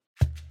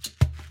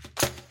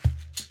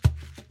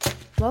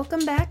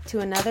Welcome back to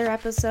another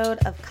episode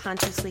of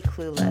Consciously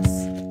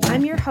Clueless.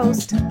 I'm your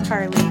host,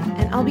 Carly,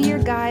 and I'll be your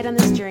guide on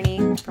this journey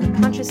from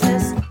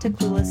consciousness to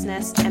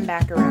cluelessness and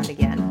back around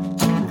again.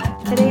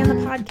 Today on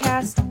the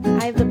podcast,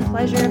 I have the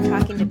pleasure of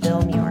talking to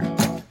Bill Muir.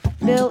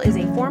 Bill is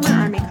a former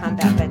Army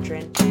combat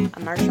veteran, a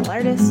martial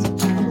artist, a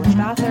published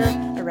author,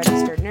 a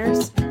registered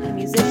nurse, a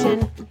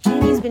musician,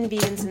 and he's been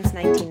vegan since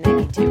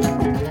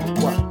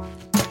 1992. Whoa.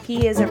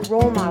 He is a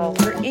role model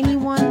for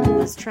anyone who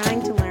is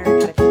trying to learn how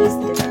to piece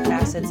the different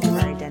facets of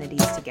our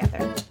identities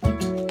together.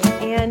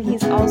 And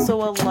he's also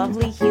a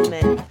lovely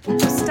human who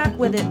stuck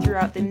with it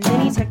throughout the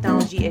many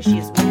technology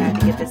issues we had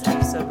to get this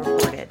episode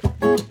recorded.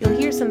 You'll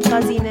hear some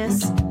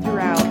fuzziness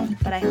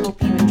throughout, but I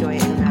hope you enjoy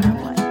it no matter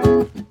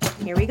what.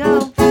 Here we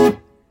go.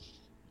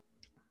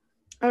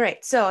 All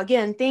right, so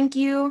again, thank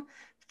you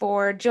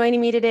for joining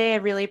me today. I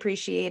really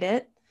appreciate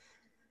it.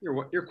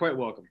 You're quite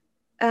welcome.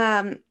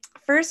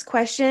 First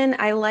question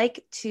I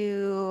like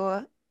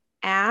to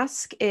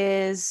ask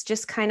is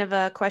just kind of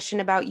a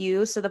question about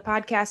you. So the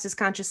podcast is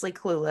Consciously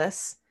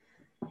Clueless.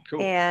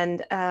 Cool.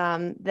 And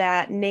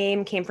that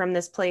name came from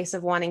this place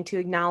of wanting to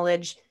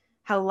acknowledge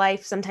how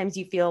life, sometimes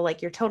you feel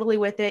like you're totally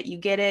with it, you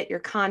get it, you're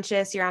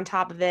conscious, you're on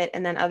top of it.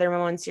 And then other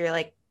moments you're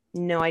like,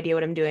 no idea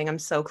what I'm doing. I'm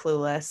so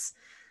clueless.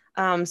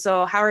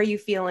 So how are you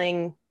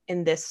feeling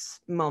in this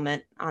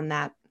moment on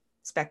that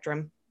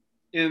spectrum?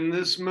 In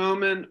this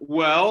moment,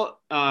 well,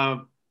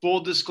 full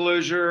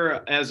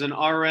disclosure, as an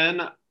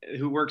RN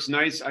who works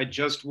nights, I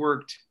just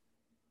worked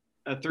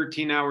a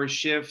 13-hour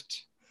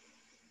shift.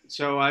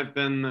 So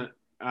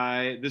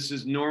this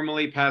is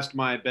normally past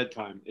my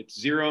bedtime.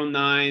 It's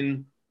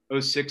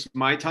 09:06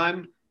 my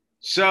time.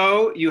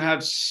 So you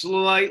have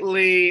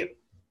slightly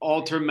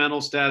altered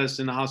mental status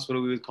in the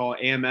hospital we would call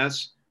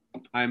AMS.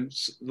 I'm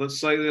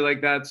slightly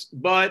like that,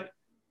 but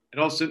it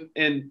also,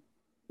 and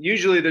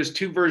usually there's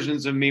two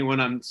versions of me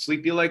when I'm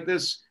sleepy like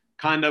this.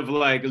 Kind of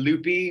like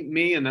loopy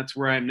me, and that's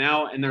where I am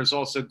now. And there's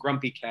also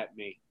grumpy cat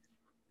me.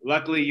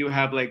 Luckily, you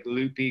have like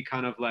loopy,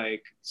 kind of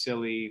like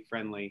silly,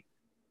 friendly.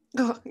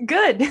 Oh,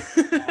 good.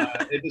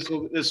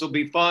 This will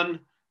be fun.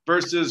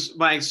 Versus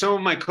some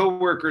of my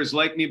coworkers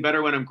like me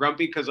better when I'm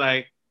grumpy because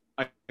I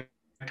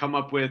come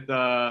up with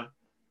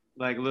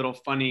like little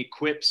funny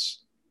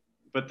quips,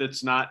 but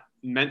that's not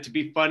meant to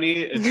be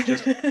funny. It's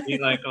just be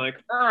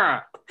like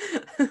ah.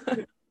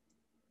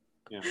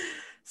 Yeah.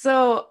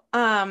 So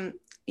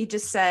you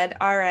just said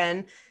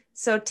RN.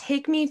 So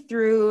take me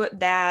through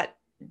that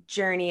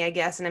journey, I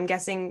guess. And I'm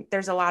guessing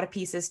there's a lot of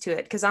pieces to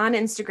it because on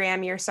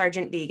Instagram, you're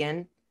Sergeant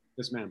Vegan.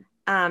 Yes,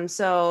 ma'am.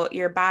 So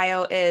your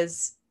bio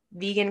is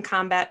vegan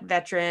combat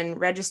veteran,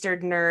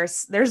 registered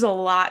nurse. There's a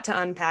lot to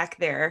unpack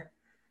there.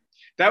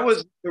 That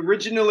was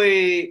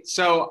originally,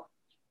 so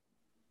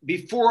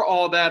before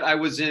all that, I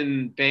was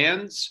in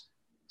bands.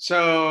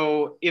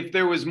 So if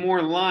there was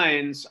more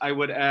lines, I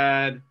would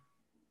add,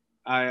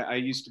 I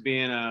used to be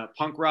in a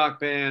punk rock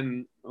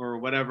band or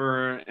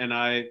whatever, and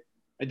I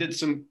did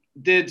some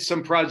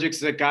projects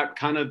that got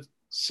kind of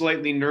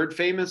slightly nerd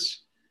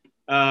famous.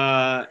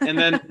 And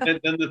then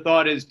the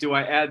thought is, do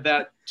I add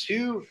that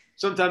too?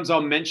 Sometimes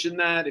I'll mention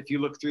that. If you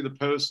look through the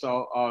post,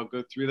 I'll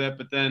go through that.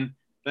 But then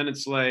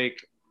it's like,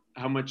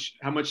 how much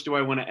do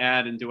I want to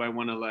add, and do I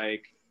want to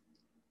like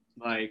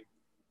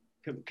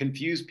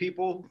confuse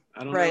people?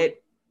 I don't know.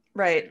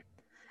 Right.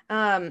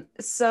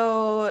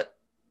 So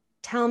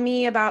tell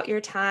me about your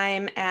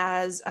time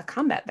as a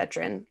combat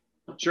veteran.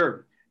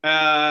 Sure.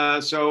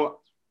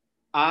 So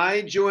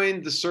I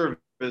joined the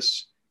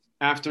service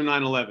after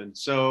 9/11.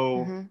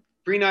 So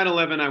pre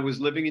 9/11, I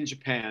was living in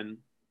Japan.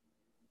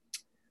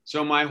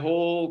 So my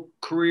whole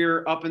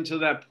career up until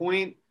that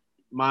point,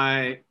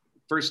 my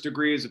first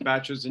degree is a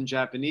bachelor's in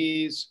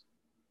Japanese.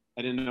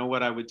 I didn't know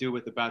what I would do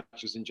with a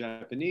bachelor's in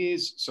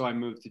Japanese. So I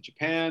moved to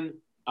Japan.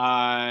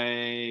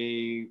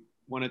 I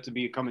wanted to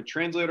become a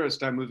translator. I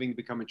started moving to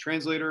become a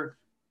translator.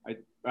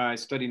 I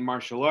studied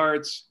martial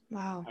arts.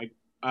 Wow.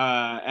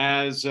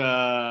 As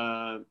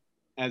a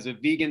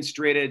vegan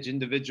straight edge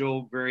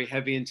individual, very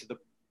heavy into the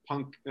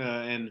punk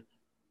and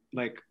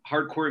like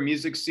hardcore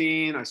music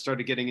scene. I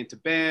started getting into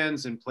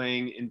bands and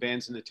playing in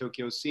bands in the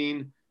Tokyo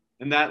scene.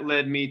 And that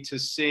led me to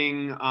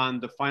sing on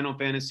the Final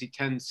Fantasy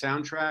X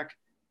soundtrack.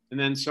 And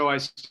then so I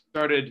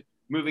started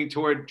moving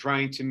toward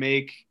trying to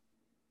make,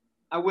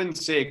 I wouldn't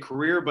say a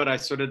career, but I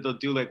started to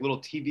do like little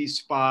TV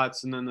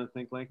spots, and then I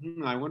think like,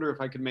 I wonder if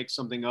I could make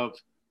something of,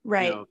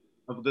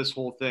 of this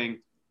whole thing.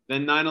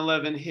 Then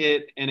 9/11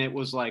 hit, and it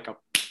was like a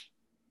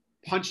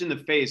punch in the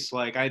face.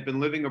 Like I had been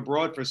living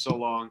abroad for so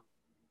long,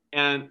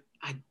 and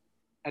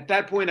at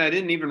that point I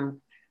didn't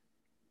even.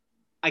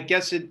 I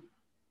guess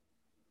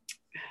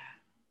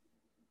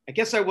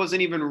I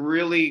wasn't even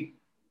really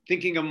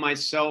thinking of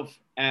myself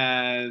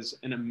as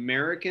an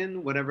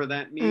American, whatever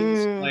that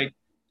means. Like,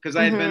 because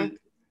I had been.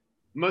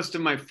 Most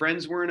of my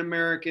friends weren't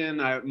American.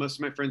 Most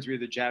of my friends were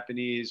either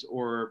Japanese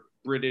or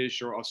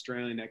British or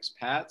Australian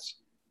expats.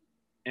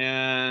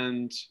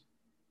 And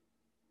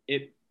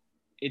it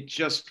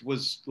just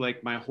was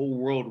like my whole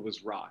world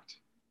was rocked.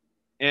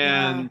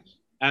 And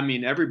I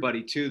mean,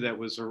 everybody too that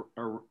was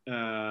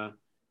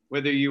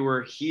whether you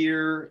were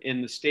here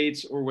in the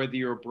States or whether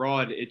you're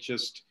abroad, it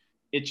just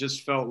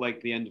felt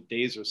like the end of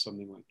days or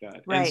something like that.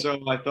 And Right. so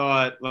I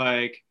thought,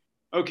 like,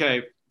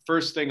 okay,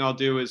 first thing I'll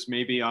do is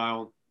maybe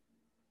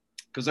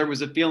because there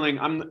was a feeling,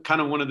 I'm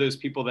kind of one of those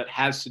people that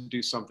has to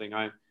do something.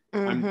 I'm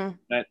Mm-hmm.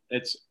 that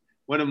it's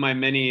one of my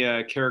many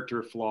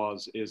character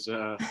flaws is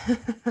feel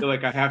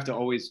like I have to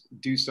always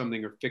do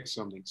something or fix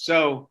something.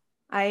 So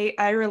I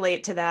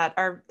relate to that.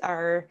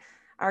 Our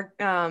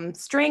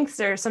strengths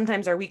are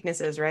sometimes our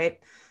weaknesses, right?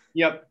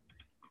 yep.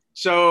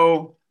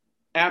 So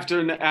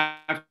after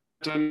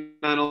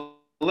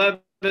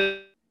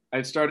 9/11,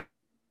 I started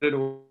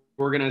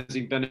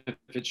organizing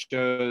benefit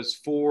shows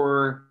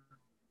for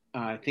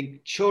I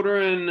think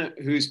children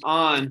who's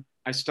on.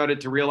 I started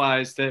to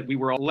realize that we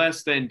were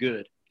less than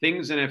good.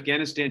 Things in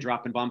Afghanistan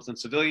dropping bombs on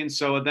civilians.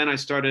 So then I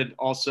started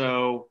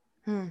also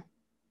Hmm.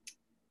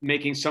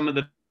 making some of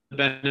the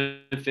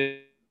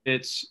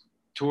benefits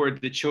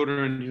toward the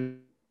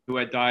children who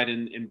had died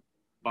in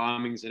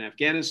bombings in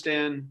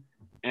Afghanistan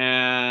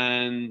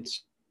and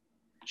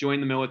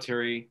joined the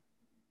military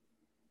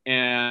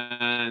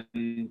and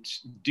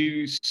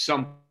do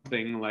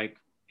something like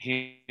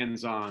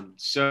hands on.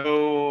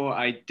 So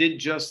I did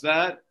just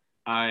that.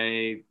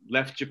 I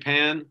left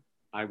Japan.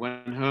 I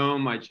went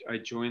home. I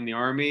joined the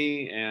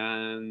army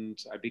and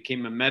I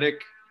became a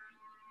medic.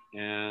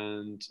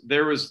 And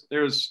there was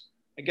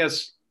I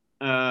guess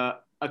a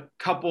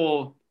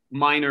couple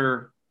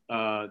minor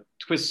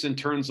twists and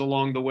turns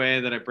along the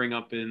way that I bring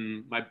up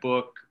in my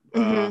book.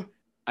 Mm-hmm.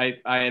 I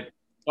had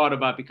thought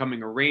about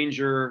becoming a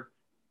ranger,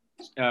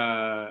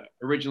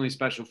 originally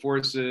special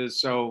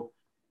forces. So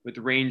with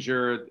the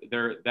ranger,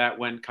 there that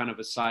went kind of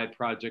a side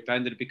project. I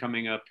ended up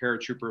becoming a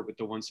paratrooper with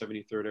the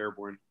 173rd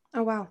Airborne,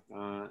 Oh, wow.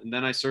 and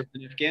then I served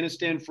in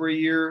Afghanistan for a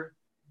year.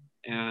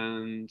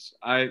 And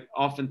I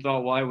often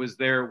thought, while I was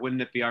there,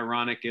 wouldn't it be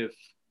ironic if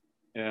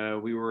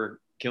we were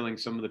killing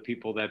some of the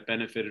people that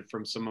benefited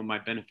from some of my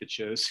benefit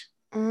shows?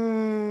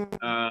 Mm.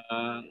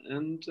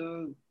 And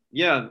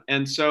yeah,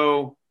 and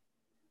so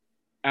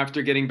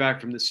after getting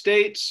back from the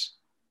States,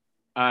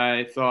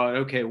 I thought,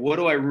 okay, what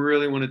do I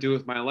really want to do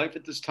with my life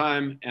at this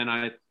time?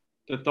 And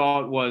the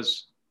thought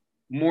was,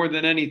 more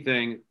than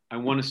anything, I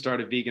want to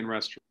start a vegan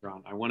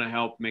restaurant. I want to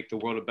help make the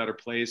world a better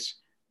place.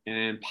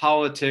 And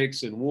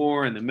politics and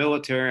war and the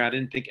military, I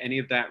didn't think any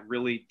of that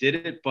really did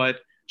it,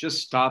 but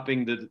just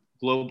stopping the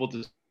global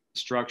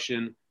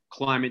destruction,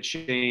 climate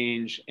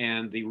change,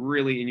 and the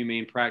really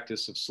inhumane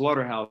practice of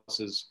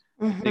slaughterhouses,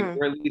 I think, Mm-hmm.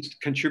 or at least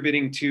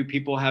contributing to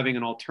people having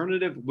an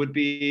alternative would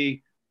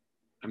be,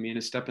 I mean,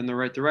 a step in the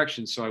right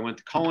direction. So I went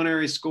to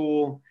culinary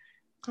school.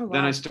 Oh,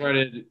 Then I wow.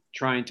 started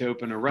trying to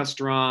open a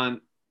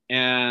restaurant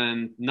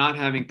and not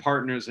having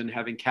partners and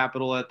having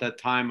capital at that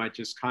time. I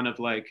just kind of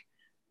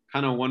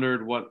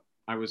wondered what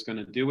I was going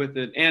to do with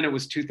it. And it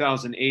was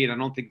 2008. I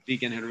don't think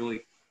vegan had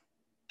really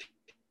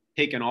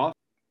taken off.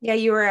 Yeah,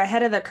 you were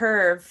ahead of the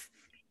curve.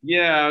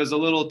 Yeah, I was a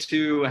little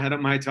too ahead of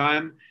my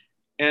time,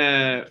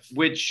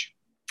 which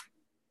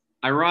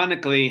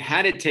ironically,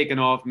 had it taken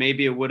off,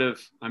 maybe it would have,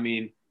 I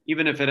mean,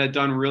 even if it had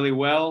done really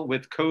well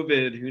with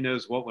COVID, who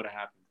knows what would have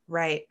happened.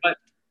 Right. But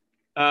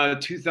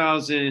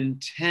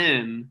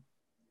 2010,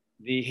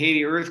 the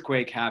Haiti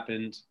earthquake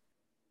happened.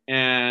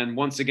 And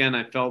once again,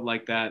 I felt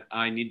like that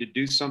I needed to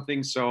do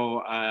something.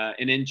 So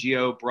an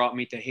NGO brought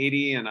me to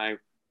Haiti, and I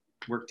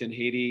worked in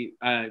Haiti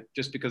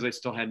just because I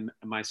still had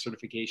my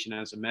certification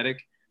as a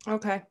medic.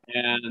 Okay.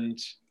 And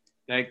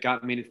that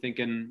got me to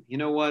thinking, you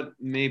know what,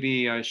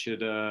 maybe I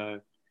should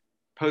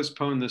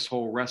postpone this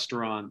whole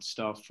restaurant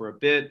stuff for a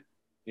bit.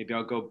 Maybe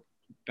I'll go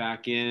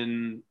back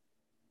in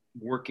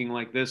working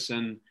like this.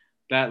 And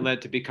that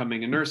led to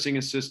becoming a nursing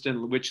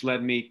assistant, which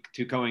led me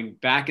to going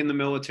back in the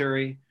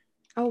military.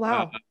 Oh, Uh,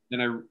 wow.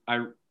 and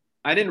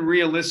I didn't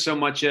re-enlist so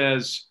much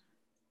as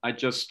I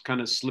just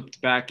kind of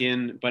slipped back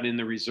in, but in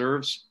the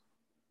reserves.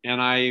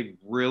 And I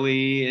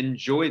really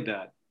enjoyed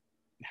that.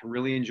 I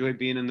really enjoyed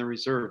being in the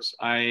reserves.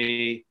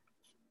 I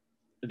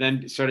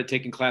then started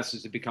taking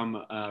classes to become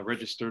a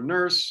registered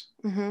nurse.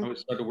 Mm-hmm. I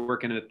started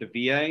working at the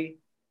VA.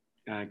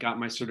 Got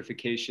my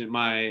certification.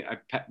 I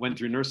went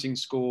through nursing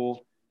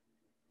school,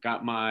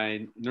 got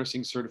my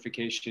nursing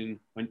certification,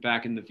 went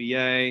back in the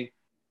VA,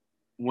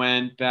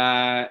 went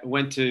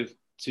to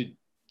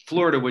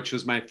Florida, which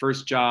was my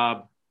first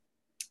job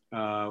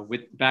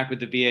back with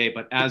the VA,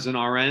 but as an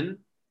RN.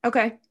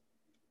 Okay.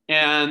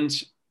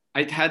 And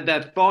I had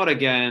that thought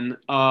again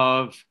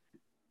of,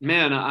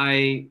 man,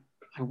 I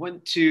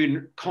went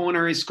to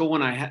culinary school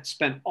and I had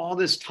spent all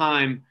this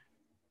time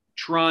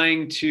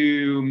trying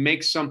to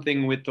make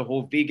something with the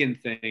whole vegan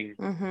thing.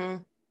 Mm-hmm.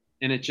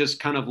 And it just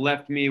kind of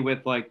left me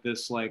with like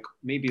this, like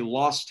maybe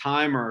lost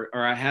time, or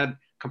I had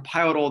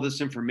compiled all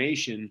this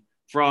information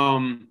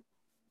from,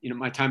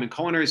 my time in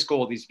culinary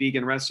school, these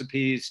vegan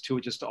recipes to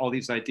just all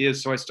these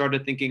ideas. So I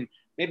started thinking,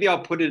 maybe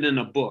I'll put it in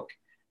a book,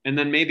 and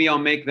then maybe I'll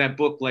make that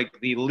book like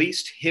the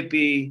least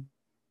hippie,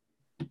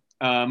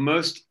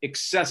 most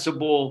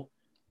accessible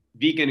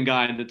vegan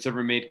guide that's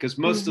ever made. Because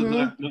most of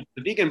Mm-hmm.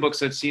 the vegan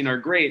books I've seen are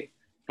great,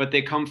 but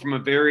they come from a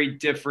very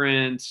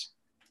different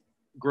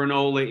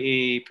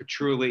granola-y,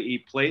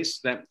 patchouli-y place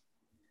that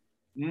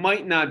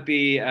might not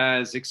be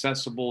as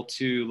accessible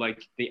to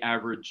like the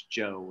average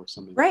Joe or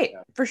something like Right,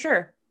 that. for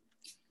sure.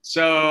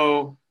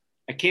 So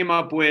I came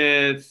up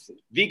with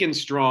Vegan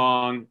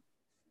Strong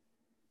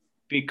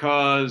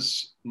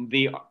because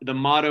the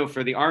motto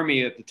for the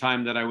Army at the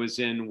time that I was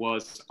in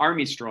was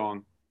Army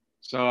Strong.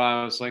 So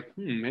I was like,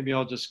 maybe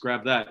I'll just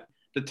grab that.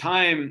 The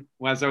time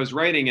as I was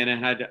writing it,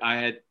 I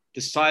had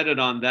decided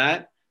on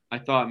that. I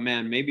thought,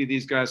 man, maybe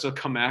these guys will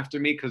come after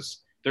me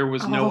because there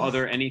was no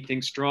other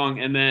anything strong.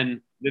 And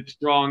then Live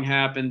Strong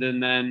happened,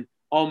 and then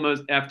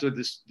almost after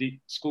the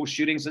school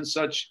shootings and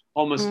such,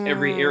 almost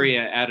every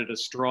area added a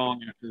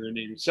strong after their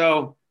name.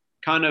 So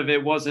kind of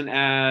it wasn't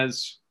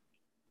as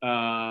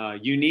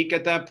unique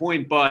at that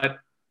point, but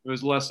there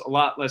was a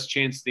lot less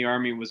chance the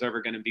Army was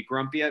ever going to be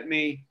grumpy at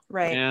me.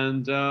 Right.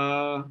 And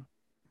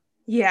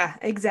yeah,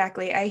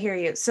 exactly. I hear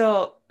you.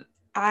 So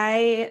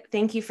I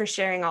thank you for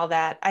sharing all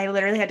that. I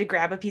literally had to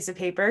grab a piece of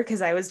paper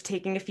because I was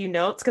taking a few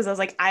notes because I was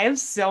like, I have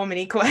so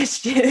many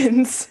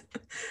questions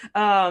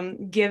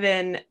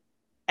given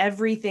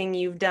everything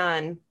you've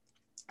done.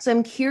 So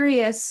I'm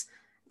curious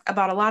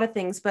about a lot of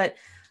things, but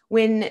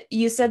when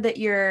you said that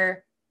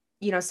you're,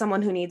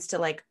 someone who needs to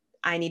like,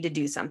 I need to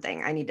do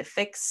something, I need to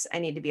fix, I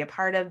need to be a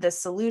part of the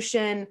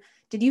solution.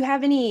 Did you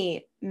have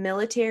any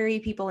military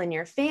people in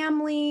your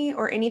family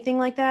or anything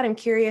like that? I'm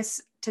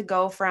curious to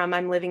go from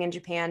I'm living in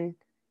Japan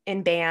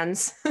in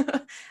bands,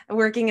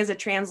 working as a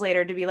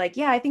translator to be like,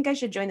 yeah, I think I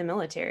should join the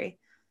military.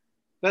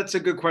 That's a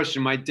good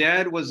question. My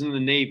dad was in the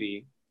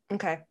Navy.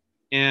 Okay.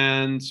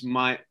 And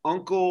my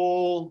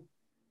uncle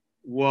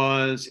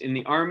was in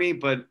the Army,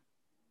 but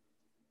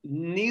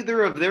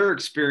neither of their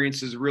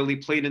experiences really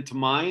played into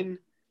mine.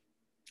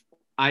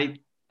 I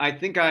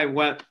think I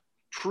went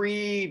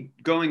pre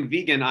going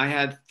vegan. I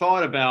had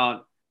thought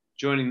about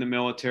joining the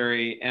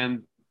military,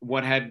 and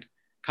what had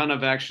kind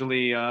of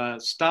actually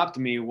stopped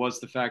me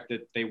was the fact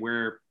that they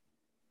wear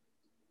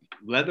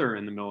leather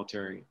in the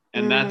military,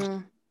 and that's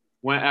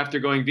when after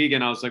going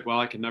vegan, I was like, well,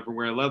 I can never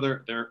wear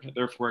leather,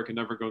 therefore I can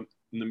never go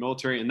in the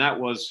military, and that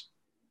was.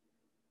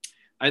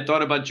 I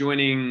thought about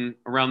joining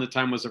around the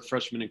time I was a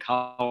freshman in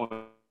college,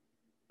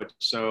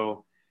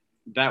 so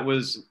that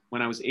was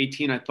when I was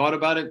 18. I thought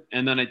about it,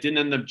 and then I didn't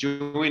end up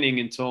joining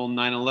until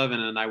 9/11,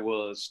 and I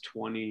was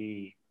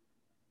 29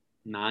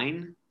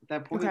 at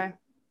that point. Okay.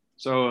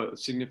 So a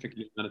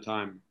significant amount of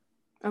time.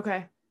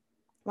 Okay.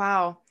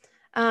 Wow.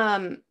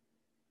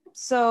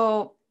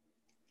 So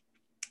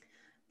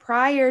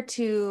prior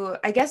to,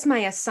 I guess my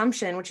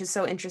assumption, which is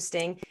so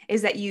interesting,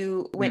 is that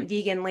you went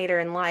vegan later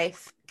in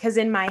life. Because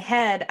in my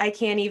head, I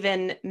can't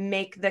even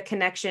make the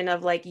connection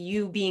of like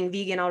you being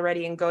vegan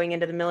already and going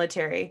into the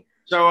military.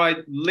 So I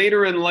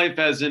later in life,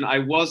 as in I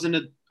was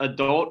an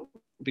adult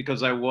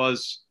because I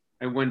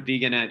went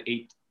vegan at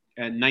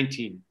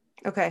 19.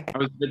 Okay. I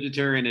was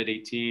vegetarian at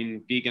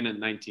 18, vegan at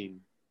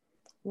 19.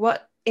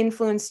 What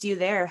influenced you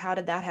there? How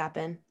did that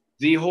happen?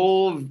 The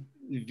whole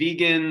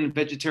vegan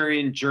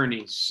vegetarian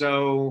journey.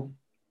 So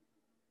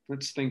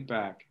let's think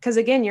back. Because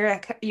again,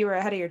 you were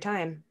ahead of your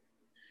time.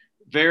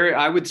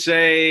 I would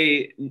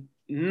say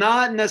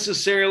not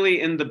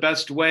necessarily in the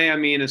best way. I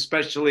mean,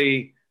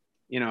 especially,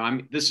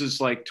 this is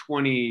like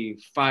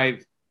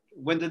 25.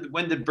 When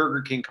did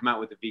Burger King come out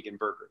with a vegan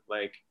burger?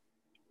 Like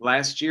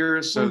last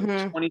year. So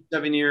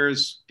 27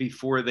 years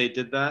before they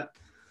did that.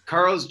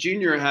 Carl's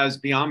Jr. has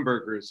Beyond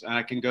Burgers.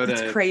 I can go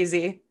That's to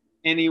crazy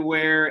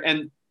anywhere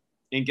and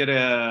get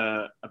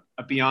a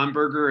Beyond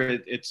Burger.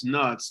 It's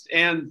nuts.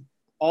 And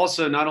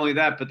also, not only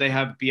that, but they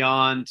have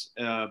Beyond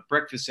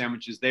breakfast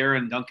sandwiches there,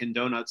 and Dunkin'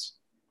 Donuts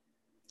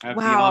have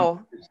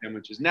Beyond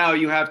sandwiches. Now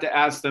you have to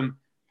ask them,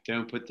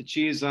 don't put the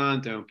cheese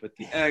on, don't put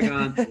the egg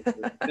on.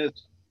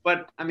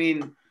 But I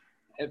mean,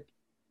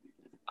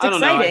 I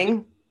don't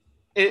know.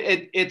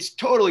 It's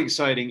totally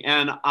exciting,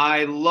 and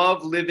I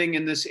love living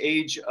in this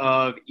age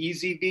of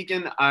easy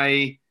vegan.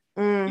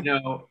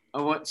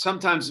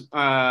 Sometimes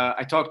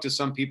I talk to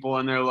some people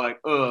and they're like,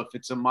 "Oh, if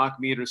it's a mock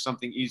meat or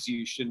something easy,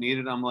 you shouldn't eat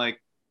it." I'm like,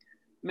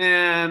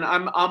 man,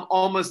 I'm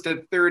almost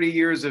at 30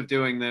 years of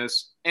doing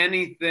this.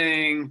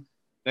 Anything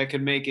that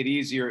can make it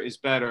easier is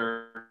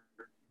better.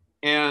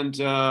 And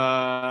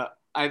I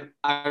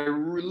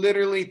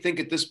literally think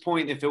at this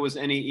point, if it was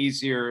any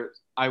easier,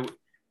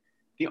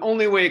 the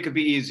only way it could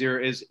be easier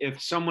is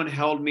if someone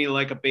held me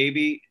like a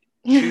baby,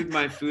 chewed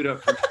my food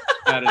up, and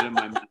spat it in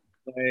my mouth.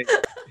 Like,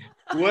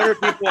 what are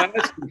people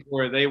asking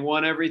for? They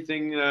want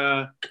everything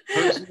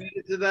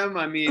postmated to them.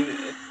 I mean,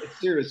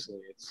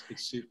 seriously, it's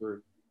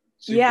super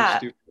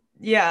stupid.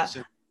 Yeah.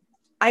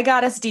 I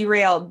got us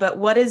derailed, but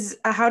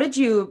how did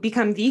you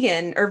become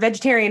vegan or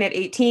vegetarian at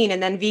 18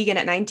 and then vegan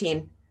at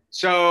 19?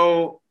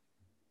 So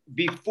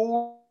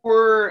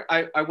before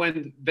I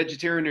went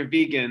vegetarian or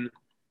vegan,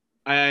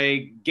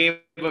 I gave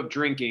up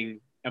drinking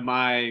in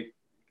my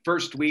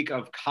first week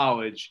of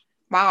college.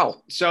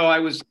 Wow. So I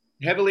was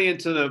heavily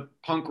into the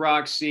punk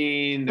rock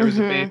scene. There was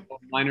a band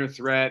called Minor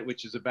Threat,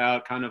 which is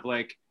about kind of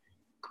like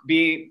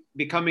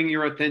becoming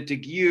your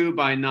authentic you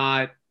by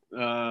not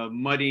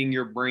muddying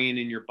your brain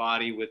and your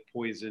body with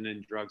poison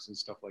and drugs and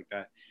stuff like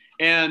that.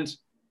 And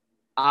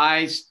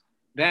I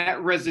that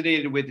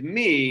resonated with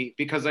me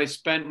because I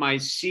spent my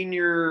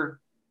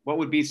what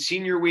would be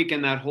senior week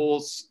and that whole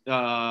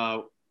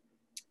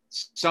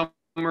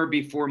summer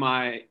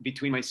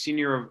between my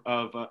senior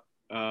of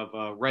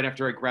right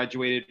after I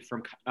graduated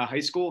from high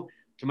school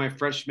to my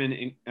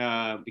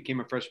became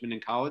a freshman in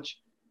college.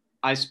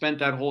 I spent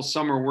that whole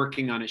summer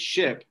working on a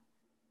ship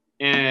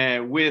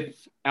with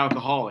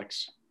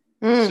alcoholics.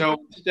 So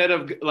instead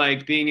of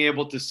like being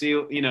able to see,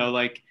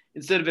 like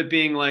instead of it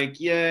being like,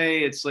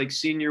 yay, it's like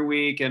senior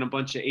week and a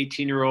bunch of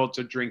 18-year-olds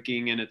are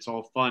drinking and it's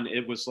all fun,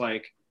 it was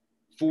like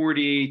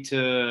 40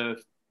 to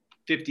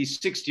 50,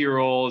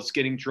 60-year-olds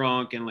getting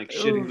drunk and like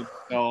shitting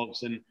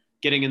themselves and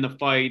getting in the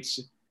fights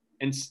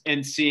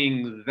and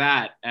seeing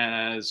that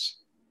as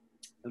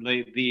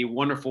the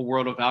wonderful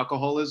world of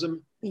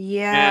alcoholism.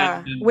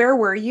 Yeah. And where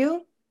were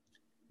you?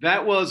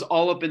 That was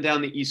all up and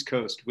down the East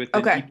Coast with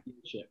an EPA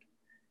ship.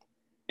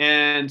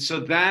 And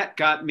so that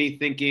got me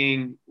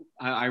thinking,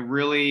 I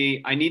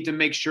need to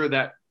make sure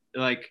that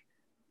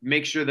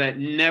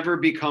never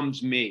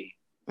becomes me.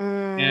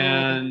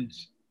 And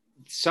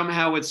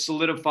somehow it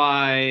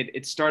solidified.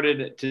 It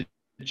started to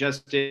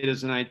gestate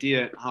as an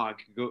idea. I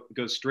could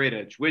go straight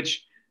edge,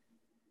 which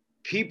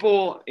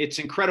people, it's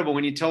incredible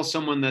when you tell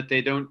someone that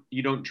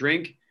you don't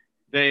drink,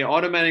 they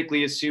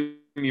automatically assume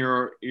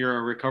you're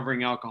a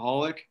recovering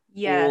alcoholic.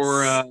 Yes.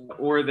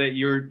 Or that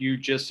you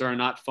just are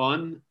not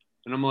fun.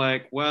 And I'm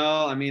like,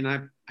 well, I mean,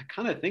 I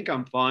kind of think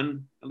I'm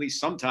fun, at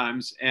least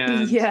sometimes.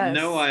 And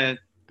no, I'm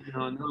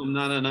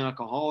not an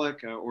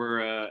alcoholic or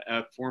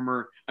a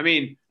former. I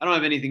mean, I don't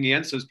have anything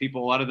against those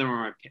people. A lot of them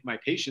are my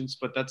patients,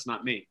 but that's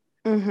not me.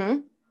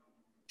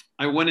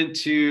 I went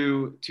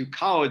into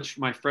college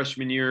my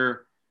freshman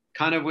year,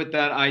 kind of with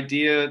that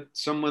idea.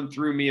 Someone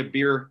threw me a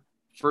beer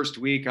first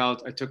week. I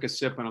took a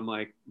sip and I'm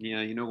like,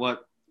 yeah, you know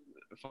what?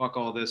 Fuck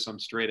all this. I'm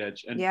straight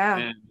edge.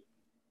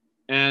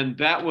 And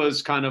that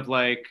was kind of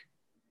like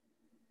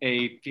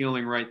a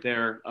feeling right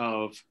there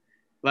of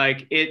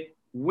like, it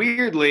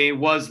weirdly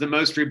was the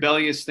most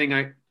rebellious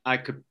thing I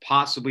could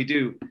possibly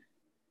do.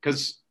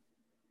 Cause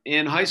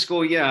in high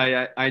school,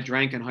 I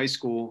drank in high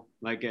school,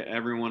 like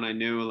everyone I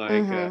knew,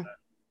 like,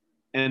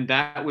 and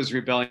that was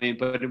rebellion,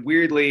 but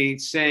weirdly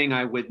saying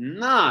I would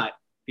not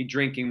be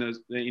drinking those,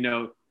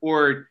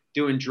 or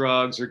doing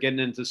drugs or getting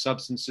into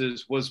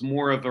substances was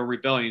more of a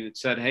rebellion. It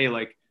said, hey,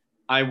 like,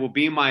 I will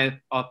be my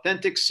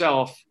authentic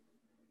self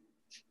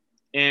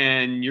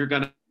and you're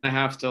going to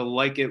have to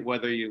like it,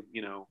 whether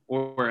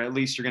or at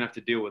least you're going to have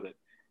to deal with it.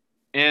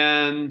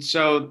 And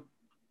so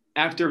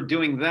after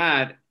doing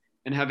that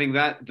and having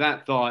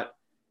that thought,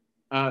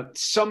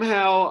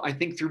 somehow I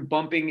think through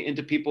bumping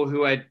into people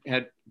who had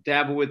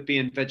dabbled with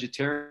being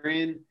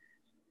vegetarian,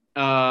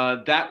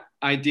 that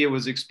idea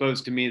was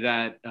exposed to me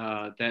that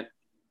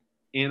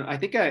and I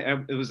think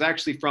it was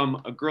actually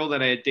from a girl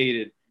that I had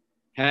dated.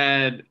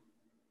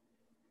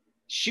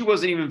 She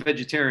wasn't even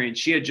vegetarian.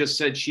 She had just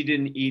said she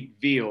didn't eat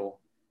veal.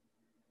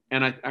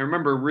 And I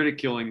remember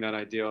ridiculing that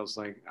idea. I was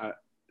like,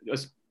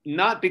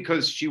 not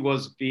because she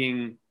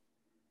didn't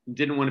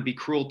want to be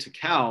cruel to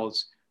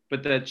cows,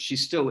 but that she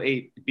still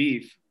ate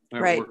beef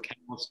or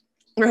cows.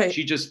 Right.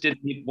 She just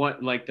didn't eat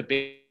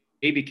the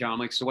baby cow. I'm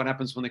like, so what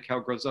happens when the cow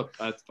grows up?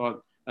 I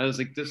was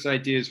like, this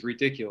idea is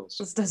ridiculous.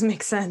 This doesn't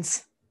make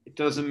sense. It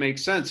doesn't make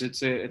sense.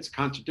 It's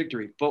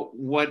contradictory. But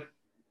what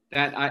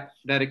that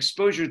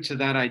exposure to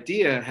that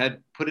idea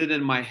had put it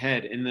in my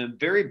head, in the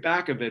very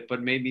back of it,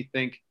 but made me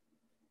think,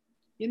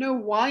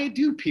 why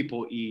do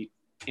people eat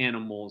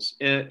animals?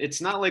 It's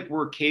not like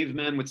we're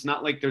cavemen. It's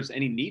not like there's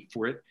any need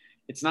for it.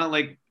 It's not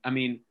like,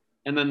 and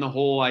then the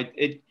whole,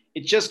 it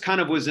just kind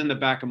of was in the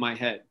back of my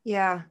head.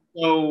 Yeah.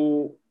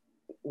 So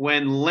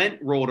when Lent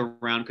rolled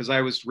around, because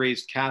I was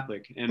raised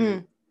Catholic,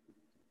 and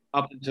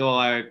up until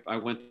I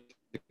went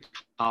to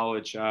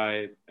college,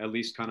 I at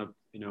least kind of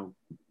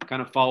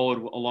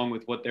followed along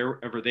with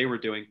whatever they were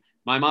doing.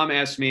 My mom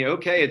asked me,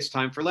 okay, it's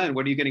time for Lent.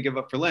 What are you going to give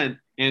up for Lent?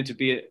 And to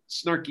be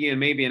snarky and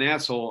maybe an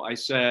asshole, I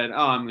said,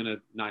 oh, I'm going to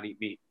not eat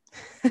meat.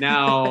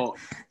 Now,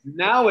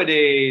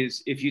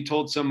 nowadays, if you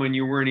told someone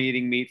you weren't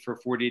eating meat for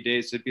 40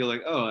 days, they'd be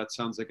like, oh, that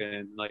sounds like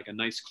a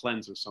nice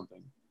cleanse or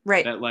something.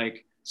 Right. That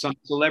like some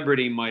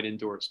celebrity might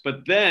endorse.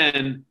 But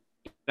then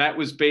that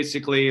was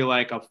basically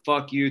like a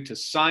fuck you to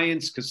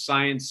science, because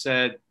science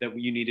said that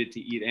you needed to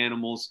eat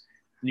animals.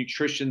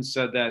 Nutrition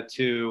said that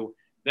too.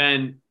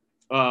 Then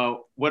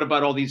what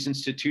about all these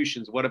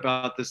institutions? What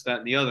about this, that,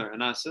 and the other?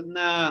 And I said,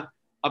 nah,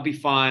 I'll be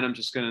fine. I'm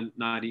just going to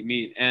not eat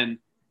meat. And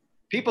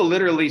people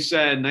literally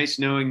said, nice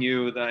knowing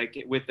you,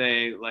 like with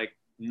a, like,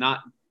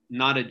 not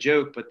a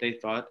joke, but they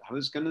thought I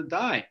was going to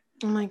die.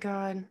 Oh my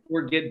God.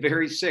 Or get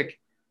very sick.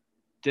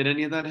 Did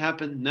any of that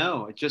happen?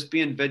 No. Just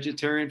being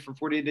vegetarian for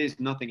 40 days,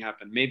 nothing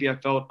happened. Maybe I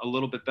felt a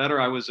little bit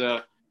better. I was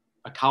a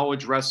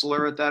college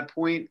wrestler at that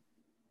point,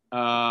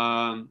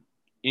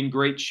 in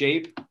great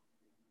shape.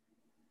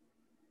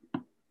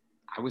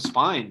 I was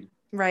fine.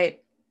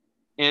 Right.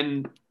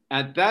 And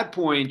at that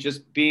point,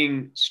 just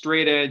being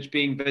straight edge,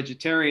 being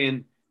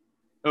vegetarian,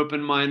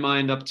 opened my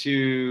mind up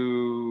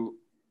to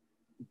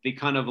the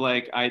kind of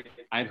like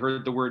I'd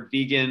heard the word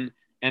vegan,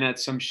 and at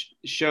some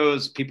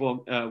shows,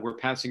 people were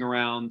passing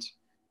around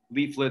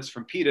leaflets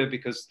from PETA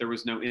because there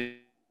was no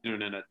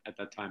internet at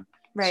that time.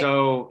 Right.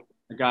 So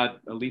I got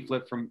a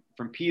leaflet from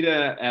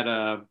PETA at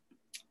a,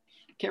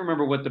 I can't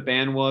remember what the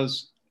band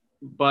was,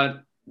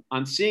 but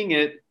on seeing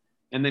it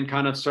and then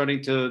kind of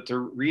starting to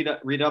read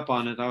up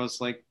on it, I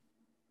was like,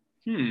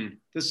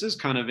 this is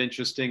kind of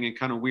interesting and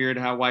kind of weird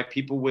how why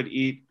people would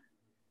eat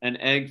an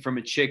egg from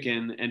a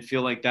chicken and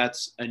feel like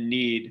that's a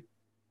need,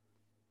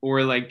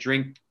 or like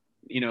drink,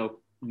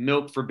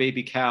 milk for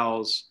baby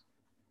cows.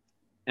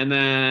 And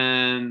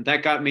then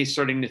that got me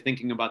starting to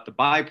thinking about the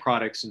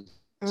byproducts, and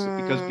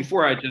because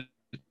before I just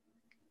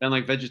been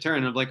like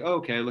vegetarian, I'm like, oh,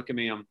 okay, look at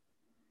me, I'm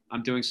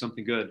doing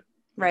something good.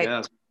 Right.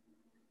 Yes.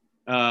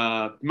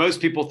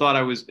 Most people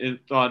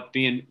thought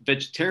being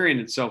vegetarian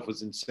itself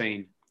was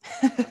insane.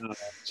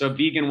 So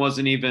vegan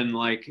wasn't even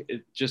like,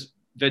 just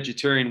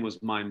vegetarian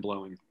was mind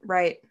blowing.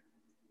 Right.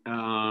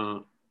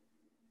 And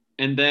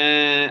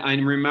then I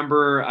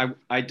remember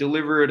I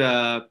delivered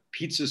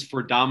pizzas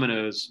for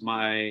Domino's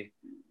I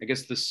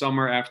guess the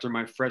summer after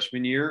my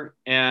freshman year.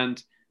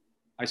 And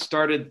I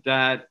started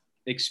that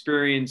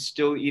experience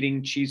still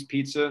eating cheese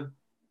pizza.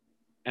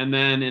 And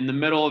then in the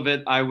middle of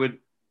it, I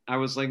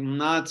was like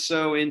not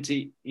so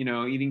into,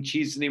 eating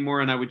cheese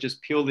anymore. And I would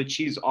just peel the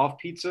cheese off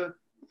pizza.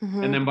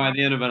 Mm-hmm. And then by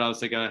the end of it, I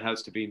was like, it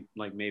has to be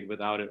like made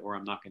without it, or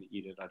I'm not going to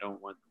eat it. I don't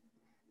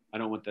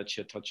want that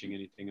shit touching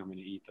anything I'm going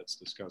to eat. That's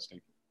disgusting.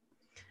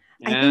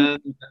 And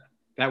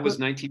that was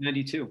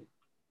 1992.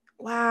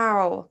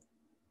 Wow.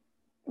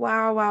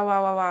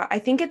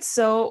 I think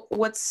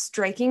what's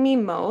striking me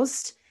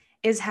most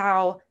is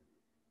how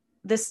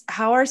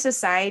our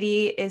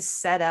society is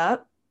set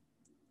up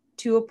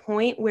to a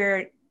point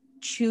where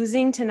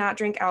choosing to not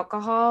drink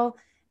alcohol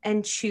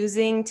and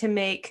choosing to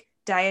make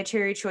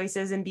dietary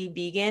choices and be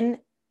vegan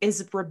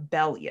is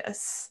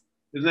rebellious.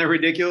 Isn't that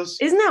ridiculous?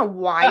 Isn't that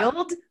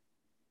wild?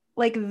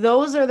 Like,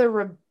 those are the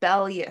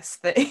rebellious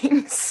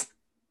things.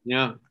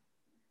 Yeah.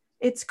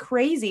 It's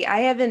crazy. I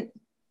haven't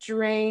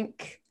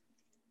drank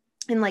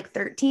in like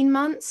 13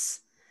 months.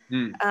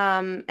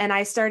 And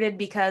I started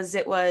because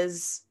it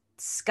was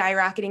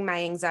skyrocketing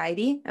my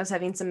anxiety. I was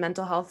having some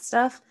mental health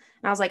stuff.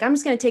 And I was like, I'm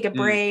just going to take a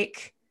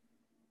break.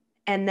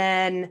 And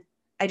then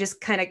I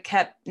just kind of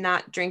kept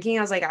not drinking.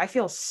 I was like, I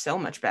feel so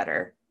much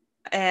better.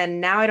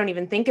 And now I don't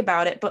even think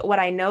about it. But what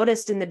I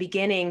noticed in the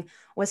beginning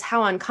was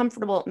how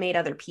uncomfortable it made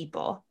other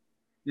people.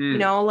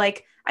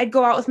 Like I'd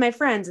go out with my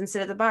friends and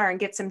sit at the bar and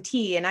get some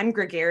tea, and I'm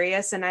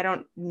gregarious and I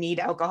don't need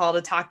alcohol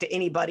to talk to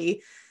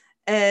anybody.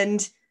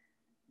 And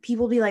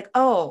people be like,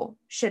 oh,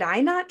 should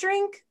I not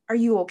drink? Are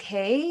you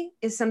okay?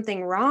 Is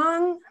something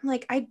wrong? I'm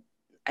like, I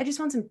just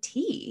want some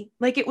tea.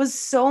 Like, it was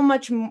so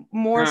much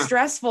more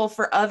stressful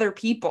for other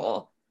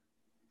people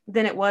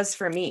than it was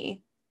for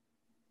me,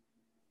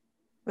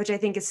 which I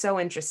think is so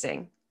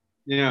interesting.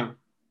 Yeah.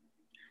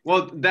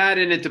 Well,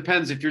 and it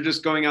depends if you're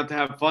just going out to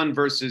have fun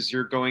versus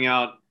you're going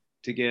out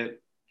to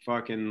get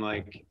fucking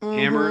like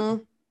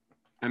hammered.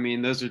 I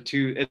mean, those are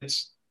two,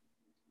 it's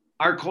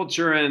our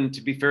culture. And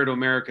to be fair to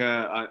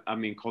America, I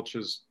mean,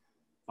 cultures,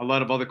 a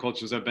lot of other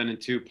cultures I've been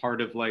into,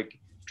 part of like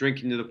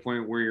drinking to the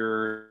point where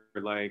you're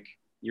like,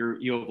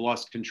 you have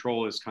lost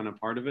control is kind of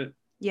part of it.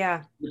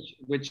 Yeah.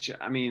 Which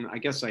I mean, I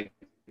guess I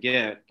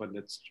get, but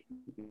it's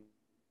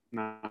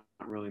not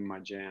really my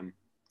jam.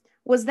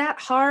 Was that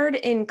hard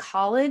in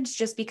college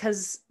just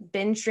because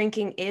binge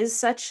drinking is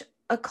such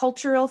a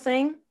cultural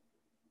thing?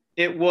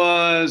 It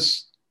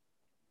was,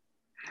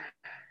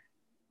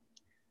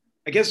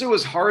 I guess it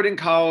was hard in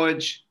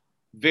college,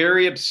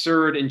 very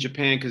absurd in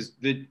Japan because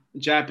the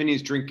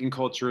Japanese drinking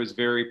culture is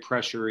very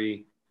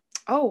pressury.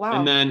 Oh, wow.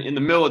 And then in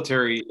the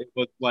military, it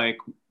was like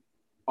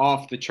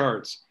off the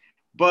charts.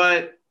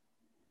 But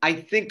I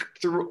think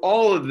through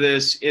all of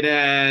this, it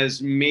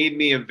has made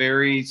me a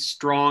very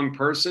strong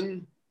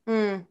person.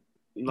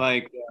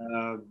 Like,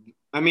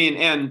 I mean,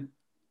 and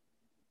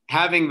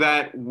having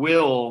that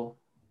will,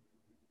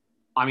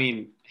 I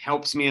mean,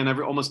 helps me in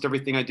almost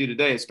everything I do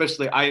today.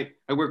 Especially, I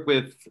work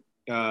with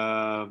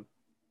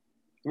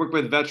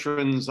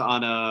veterans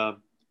on a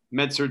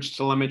med-surg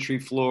telemetry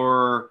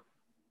floor.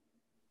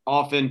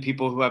 Often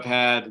people who have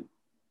had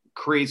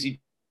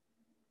crazy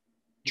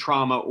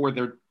trauma, or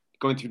they're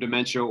going through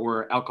dementia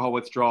or alcohol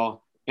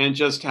withdrawal, and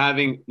just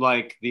having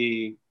like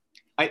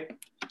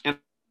and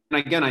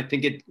again, I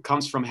think it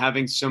comes from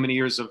having so many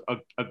years of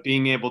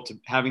being able to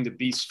having to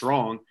be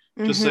strong.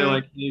 Just say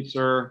like, hey,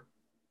 sir,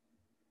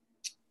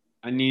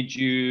 I need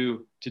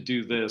you to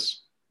do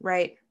this.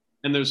 Right.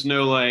 And there's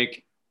no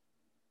like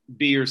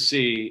B or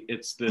C.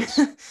 It's this.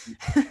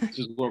 This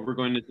is what we're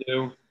going to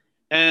do.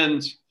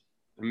 And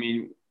I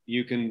mean,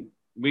 you can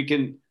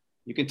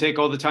take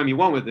all the time you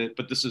want with it,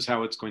 but this is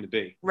how it's going to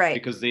be. Right.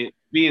 Because the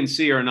B and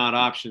C are not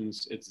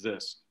options. It's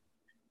this.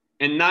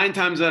 And 9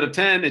 times out of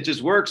 10, it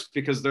just works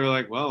because they're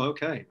like, well,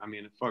 okay. I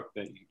mean, fuck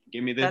that.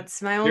 Give me that.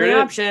 That's my only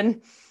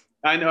option.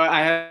 I know I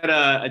had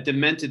a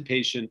demented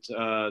patient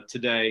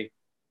today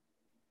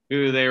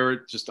who they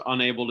were just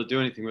unable to do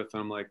anything with.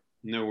 And I'm like,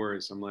 no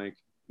worries. I'm like,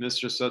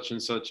 Mr. Such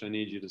and Such, I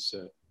need you to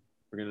sit.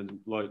 We're going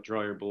to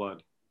draw your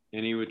blood.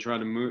 And he would try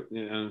to move.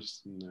 And I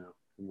was, no,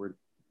 we're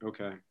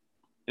okay.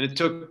 And it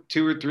took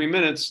 2 or 3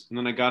 minutes. And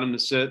then I got him to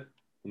sit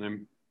and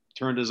then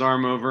turned his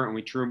arm over and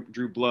we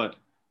drew blood.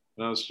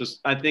 But I was just,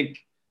 I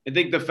think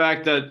the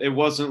fact that it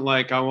wasn't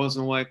like, I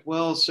wasn't like,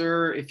 well,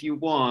 sir, if you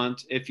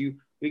want, if you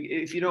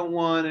don't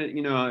want it,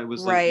 you know, it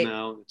was like, Right.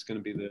 no, it's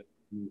going to be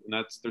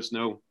there's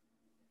no,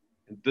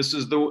 this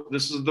is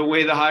the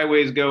way the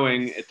highway is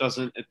going.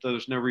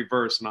 There's no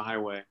reverse in the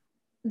highway.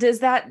 Do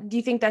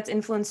you think that's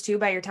influenced too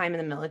by your time in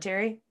the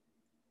military?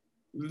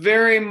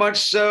 Very much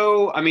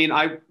so. I mean,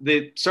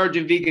 the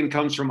Sergeant Vegan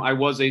comes from, I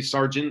was a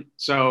sergeant.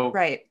 So,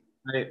 Right.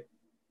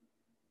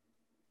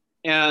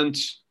 and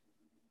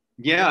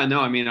yeah, no,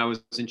 I mean, I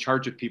was in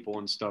charge of people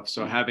and stuff.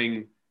 So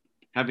having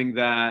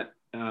that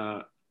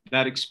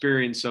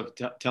experience of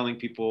telling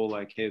people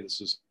like, hey,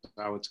 this is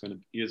how it's going to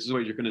be, this is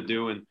what you're going to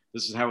do, and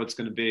this is how it's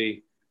going to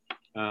be.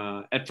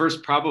 At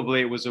first,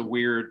 probably it was a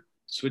weird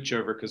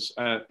switchover because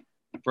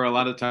for a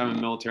lot of time in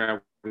the military,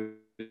 I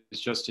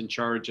was just in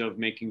charge of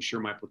making sure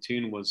my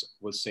platoon was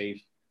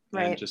safe,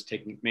 right, and just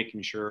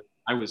making sure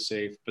I was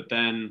safe. But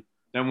then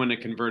when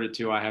it converted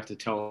to, I have to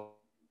tell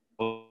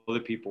other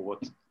people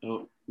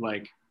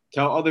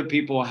tell other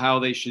people how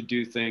they should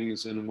do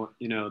things, and what,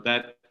 you know,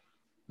 that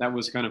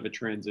was kind of a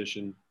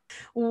transition.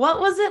 What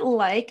was it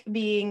like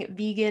being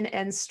vegan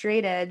and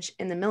straight edge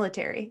in the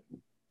military?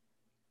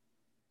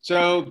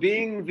 So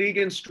being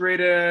vegan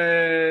straight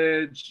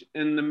edge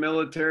in the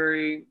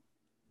military,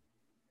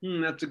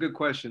 that's a good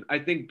question. I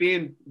think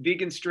being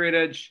vegan straight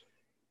edge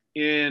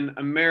in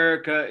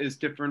America is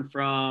different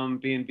from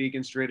being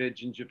vegan straight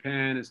edge in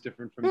Japan, is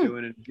different from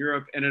doing it in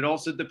Europe. And it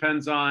also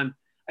depends on,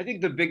 I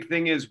think the big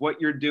thing is what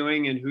you're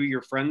doing and who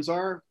your friends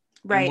are,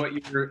 right,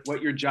 and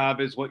what your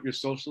job is, what your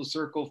social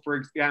circle. For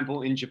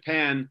example, in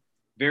Japan,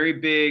 very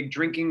big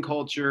drinking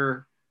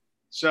culture.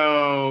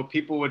 So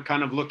people would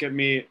kind of look at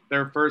me,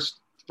 their first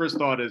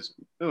thought is,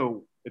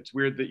 oh, it's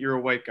weird that you're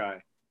a white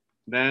guy.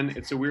 Then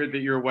it's a weird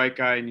that you're a white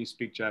guy and you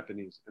speak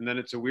Japanese. And then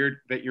it's a weird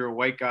that you're a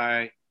white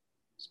guy,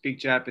 speak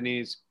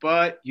Japanese,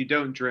 but you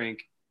don't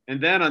drink.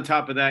 And then on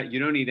top of that, you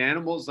don't eat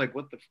animals. Like,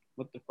 what the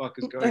fuck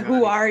is going on?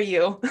 Who are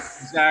you?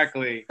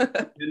 Exactly.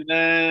 And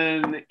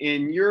then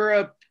in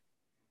Europe,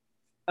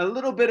 a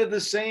little bit of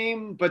the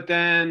same, but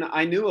then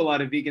I knew a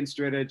lot of vegan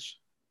straight edge,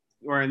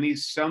 or at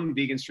least some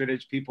vegan straight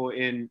edge people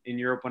in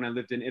Europe when I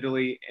lived in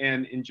Italy,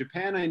 and in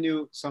Japan I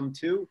knew some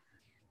too.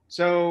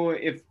 So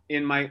if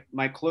in my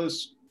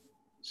close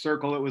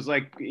circle, it was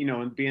like, you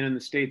know, being in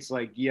the States,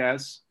 like,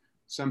 yes,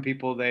 some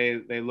people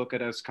they look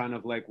at us kind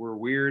of like we're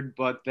weird,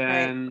 but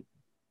then right,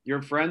 your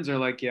friends are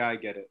like, yeah, I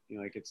get it. You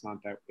know, like it's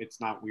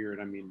not weird.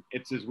 I mean,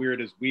 it's as weird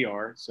as we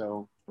are.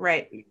 So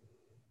right.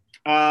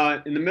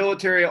 In the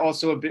military,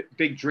 also a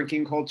big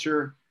drinking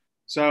culture.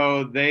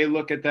 So they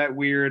look at that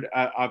weird,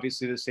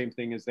 obviously the same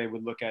thing as they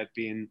would look at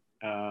being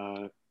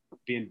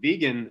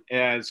vegan,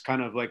 as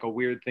kind of like a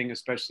weird thing,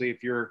 especially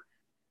if you're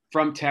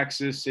from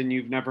Texas and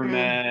you've never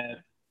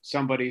met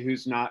somebody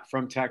who's not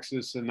from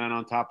Texas. And then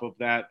on top of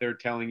that, they're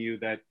telling you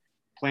that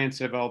plants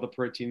have all the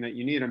protein that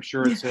you need. I'm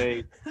sure it's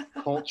a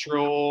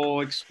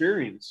cultural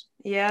experience.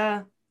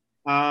 Yeah.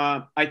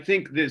 I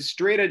think the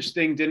straight edge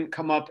thing didn't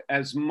come up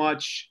as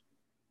much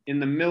in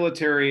the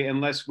military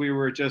unless we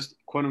were just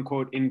quote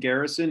unquote in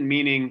garrison,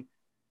 meaning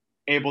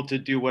able to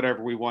do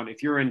whatever we want.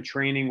 If you're in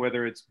training,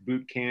 whether it's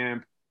boot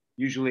camp,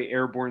 usually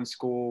airborne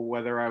school,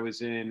 whether I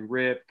was in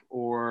RIP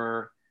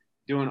or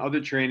doing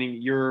other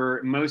training,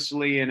 you're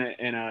mostly in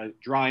a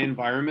dry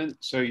environment.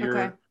 So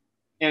you're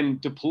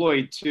and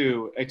deployed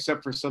too,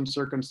 except for some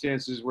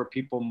circumstances where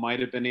people might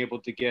have been able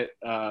to get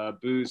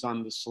booze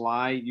on the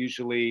sly.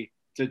 Usually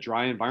it's a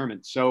dry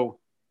environment. So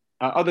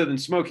other than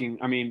smoking,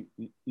 I mean,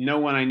 no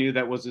one I knew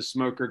that was a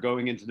smoker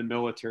going into the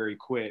military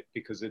quit,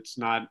 because it's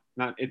not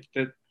it's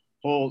the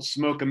whole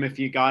smoke them if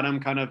you got them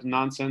kind of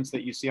nonsense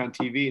that you see on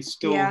TV. It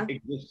still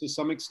exists to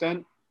some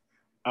extent,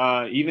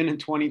 even in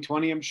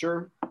 2020, I'm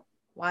sure.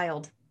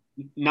 Wild.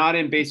 Not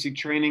in basic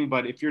training,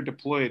 but if you're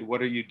deployed,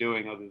 what are you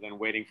doing other than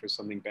waiting for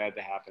something bad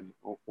to happen,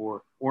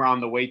 or on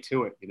the way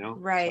to it, you know?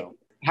 Right. So,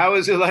 how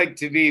is it like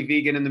to be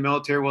vegan in the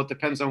military? Well, it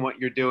depends on what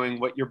you're doing,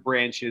 what your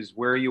branch is,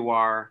 where you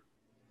are,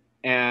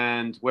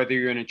 and whether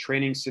you're in a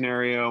training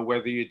scenario,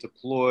 whether you're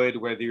deployed,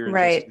 whether you're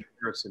just a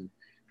person.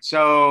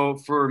 So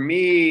for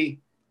me,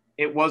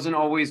 it wasn't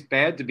always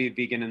bad to be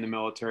vegan in the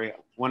military.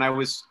 When I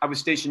was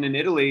stationed in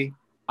Italy,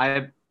 I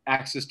had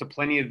access to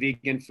plenty of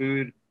vegan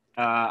food.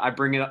 I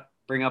bring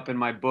up in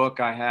my book,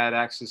 I had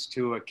access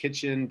to a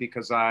kitchen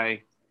because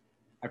I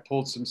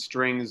pulled some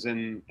strings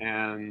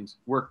and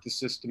worked the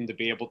system to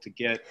be able to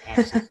get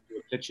access to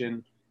a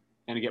kitchen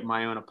and to get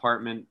my own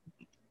apartment.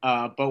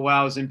 But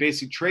while I was in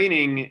basic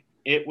training,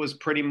 it was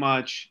pretty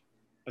much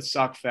a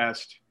suck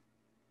fest.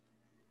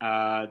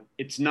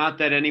 It's not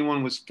that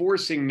anyone was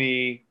forcing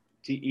me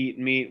to eat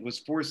meat, was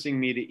forcing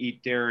me to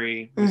eat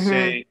dairy, was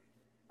saying,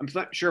 I'm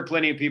not sure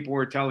plenty of people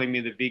were telling me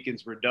that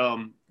vegans were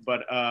dumb,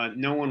 but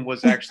no one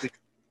was actually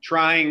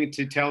trying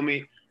to tell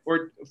me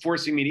or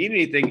forcing me to eat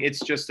anything. It's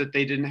just that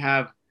they didn't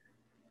have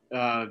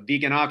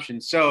vegan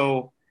options.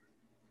 So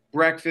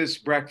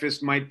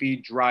breakfast might be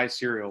dry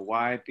cereal.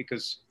 Why?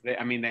 Because they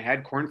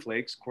had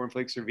cornflakes.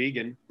 Cornflakes are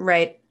vegan.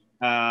 Right.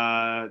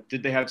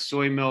 Did they have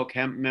soy milk,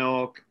 hemp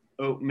milk,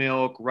 oat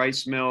milk,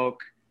 rice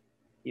milk?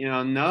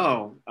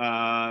 No.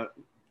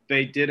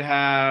 They did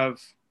have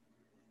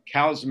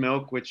cow's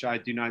milk, which I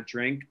do not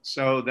drink.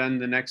 So then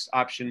the next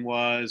option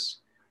was,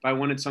 if I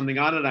wanted something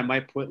on it, I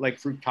might put like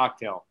fruit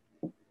cocktail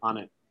on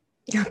it.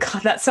 Oh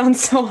God, that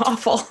sounds so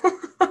awful.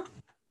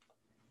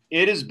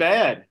 It is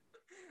bad.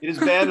 It is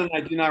bad, and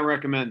I do not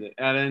recommend it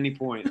at any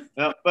point.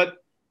 But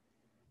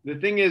the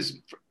thing is,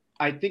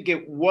 I think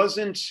it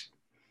wasn't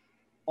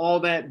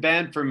all that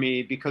bad for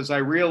me because I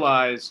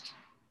realized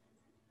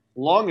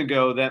long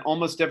ago that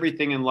almost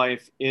everything in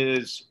life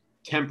is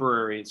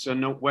temporary. So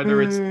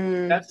whether it's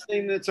the best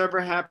thing that's ever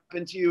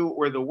happened to you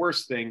or the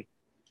worst thing,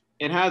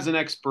 it has an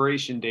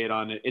expiration date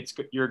on it.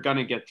 You're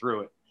gonna get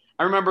through it.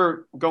 I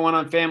remember going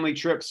on family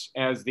trips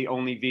as the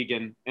only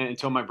vegan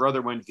until my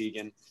brother went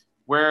vegan,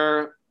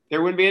 where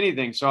there wouldn't be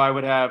anything. So I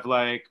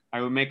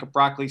would make a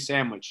broccoli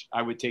sandwich.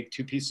 I would take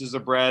 2 pieces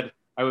of bread.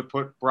 I would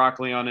put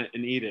broccoli on it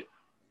and eat it.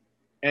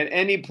 At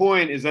any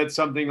point, is that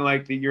something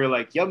like that you're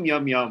like, yum,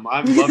 yum, yum,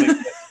 I'm loving it?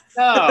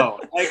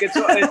 No, like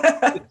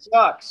it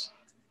sucks.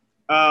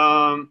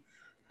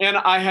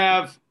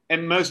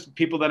 And most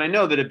people that I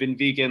know that have been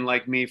vegan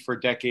like me for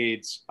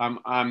decades,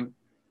 I'm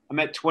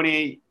at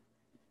 28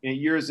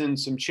 years and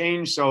some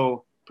change.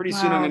 So pretty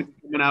soon I'm going to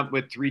be coming out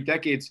with 3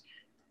 decades.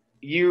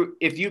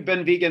 If you've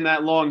been vegan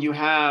that long, you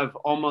have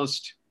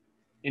almost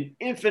an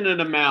infinite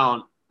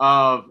amount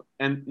of,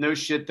 and no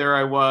shit, there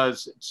I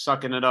was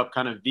sucking it up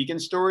kind of vegan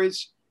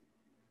stories.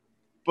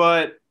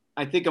 But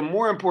I think a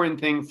more important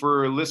thing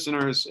for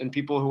listeners and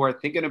people who are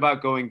thinking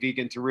about going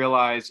vegan to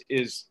realize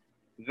is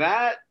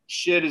that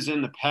shit is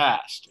in the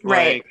past.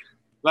 Right.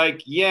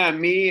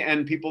 Me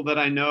and people that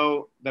I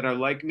know that are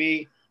like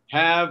me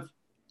have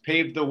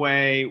paved the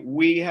way.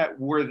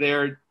 Were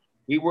there.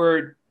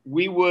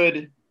 We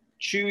would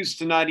choose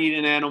to not eat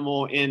an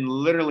animal in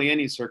literally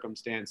any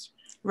circumstance.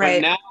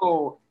 Right. But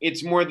now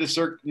it's more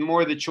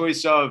the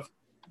choice of,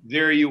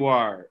 there you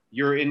are.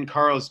 You're in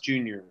Carl's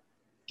Jr.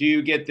 Do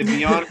you get the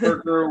Beyond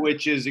Burger,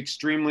 which is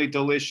extremely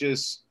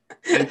delicious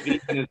and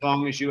vegan as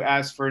long as you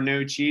ask for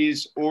no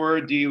cheese,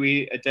 or do you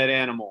eat a dead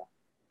animal?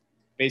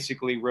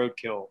 Basically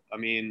roadkill. I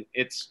mean,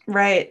 it's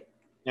right.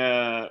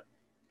 I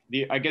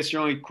guess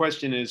your only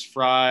question is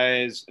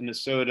fries and a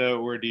soda,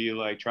 or do you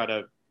like try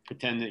to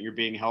pretend that you're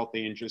being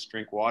healthy and just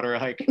drink water?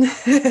 Like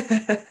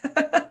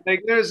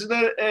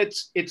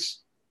it's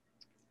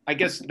I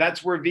guess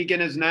that's where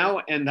vegan is now,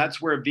 and that's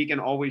where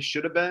vegan always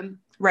should have been.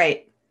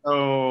 Right.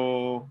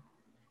 So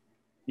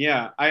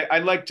yeah, I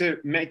like to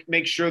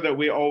make sure that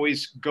we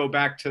always go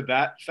back to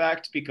that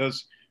fact,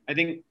 because I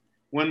think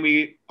when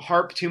we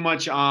harp too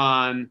much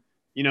on,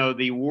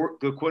 the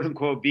quote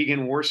unquote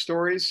vegan war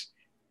stories,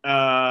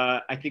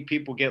 I think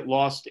people get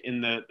lost in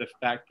the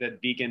fact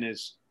that vegan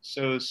is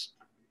so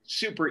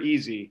super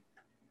easy.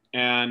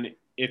 And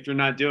if you're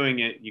not doing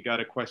it, you got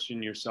to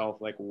question yourself,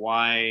 like,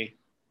 why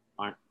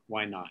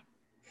not?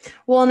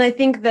 Well, and I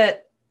think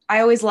that I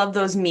always love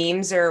those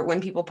memes or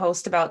when people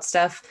post about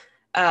stuff,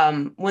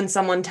 when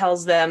someone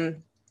tells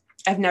them,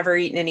 I've never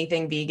eaten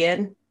anything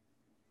vegan.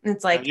 And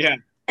it's like,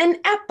 an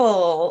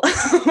apple.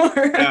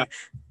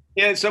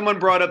 Yeah, someone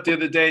brought up the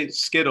other day,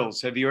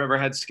 Skittles. Have you ever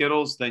had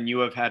Skittles? Then you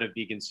have had a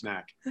vegan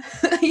snack.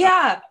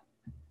 Yeah.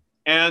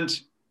 And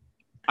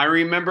I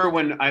remember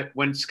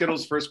when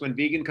Skittles first went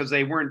vegan, because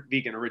they weren't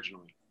vegan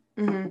originally.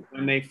 Mm-hmm.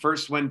 When they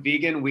first went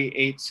vegan, we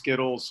ate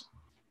Skittles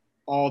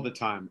all the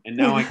time. And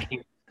now I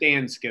can't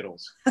stand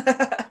Skittles.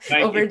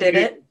 Overdid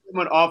it. If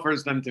someone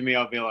offers them to me,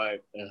 I'll be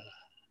like, ugh.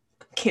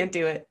 Can't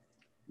do it.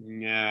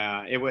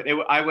 Yeah, it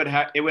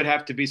would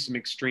have to be some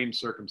extreme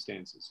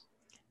circumstances.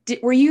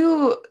 Were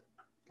you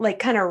like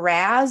kind of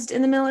razzed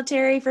in the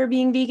military for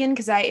being vegan?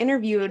 Because I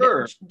interviewed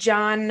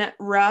John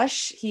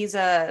Rush. He's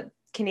a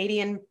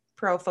Canadian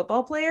pro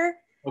football player.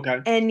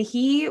 Okay. And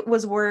he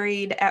was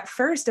worried at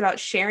first about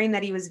sharing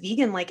that he was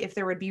vegan, like if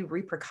there would be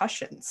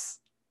repercussions.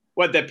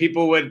 What, that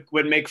people would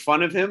make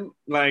fun of him?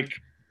 Like,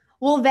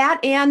 well, that,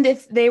 and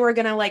if they were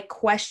going to like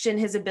question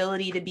his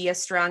ability to be a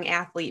strong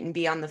athlete and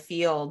be on the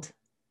field.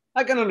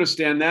 I can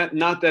understand that.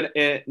 Not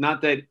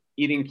that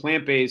eating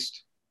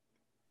plant-based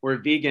or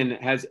vegan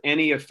has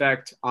any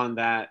effect on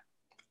that,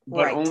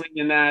 but right. Only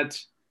in that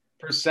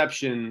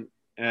perception,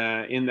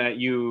 in that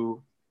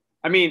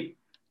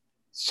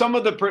some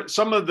of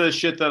the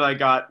shit that I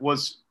got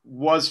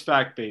was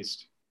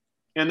fact-based,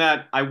 in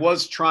that I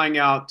was trying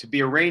out to be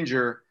a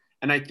ranger.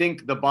 And I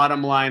think the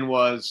bottom line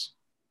was,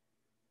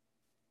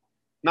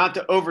 not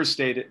to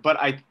overstate it, but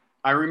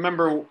I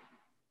remember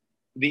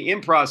the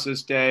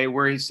in-process day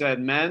where he said,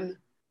 men,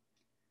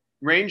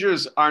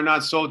 Rangers are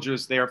not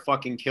soldiers, they are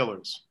fucking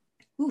killers.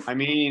 Oof. I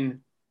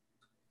mean,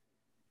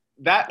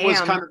 that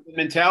was kind of the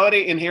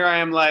mentality. And here I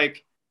am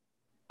like,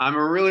 I'm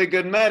a really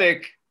good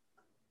medic,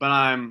 but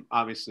I'm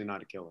obviously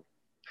not a killer.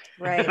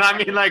 Right. I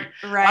mean, like,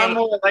 Right. I'm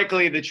more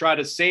likely to try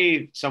to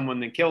save someone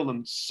than kill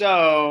them.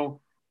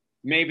 So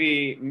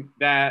maybe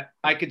that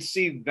I could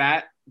see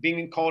that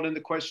being called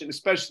into question,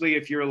 especially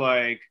if you're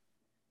like,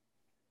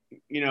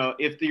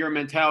 if your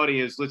mentality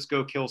is let's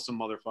go kill some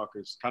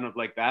motherfuckers, kind of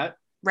like that.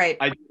 Right.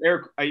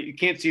 You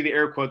can't see the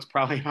air quotes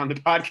probably on the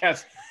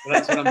podcast, but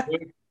that's what I'm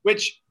doing.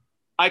 Which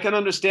I can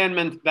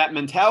understand that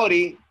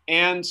mentality,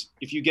 and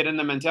if you get in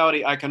the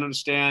mentality, I can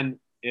understand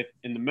if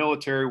in the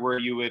military where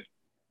you would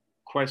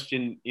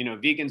question,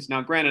 vegans.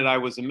 Now, granted, I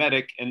was a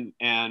medic,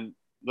 and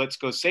let's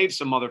go save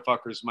some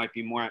motherfuckers might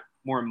be more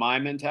my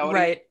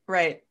mentality.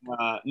 Right.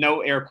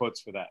 No air quotes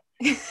for that,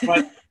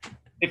 but.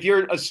 If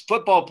you're a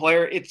football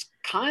player, it's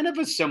kind of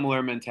a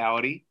similar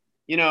mentality,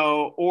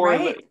 or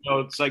right.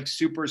 it's like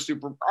super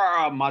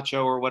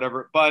macho or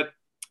whatever. But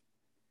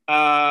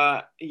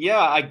yeah,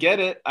 I get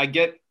it.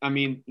 I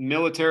mean,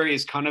 military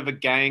is kind of a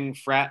gang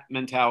frat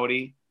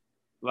mentality.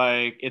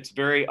 Like it's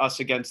very us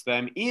against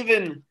them.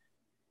 Even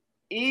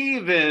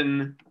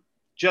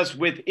just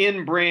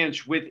within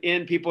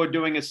people are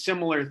doing a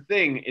similar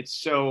thing. It's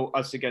so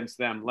us against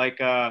them. Like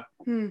I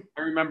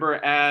remember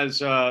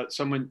as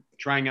someone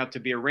trying out to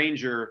be a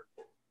ranger,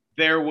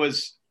 there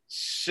was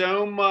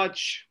so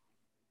much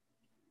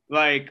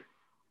like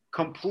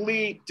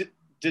complete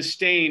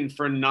disdain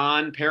for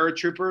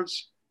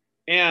non-paratroopers,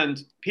 and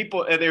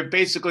people, they're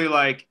basically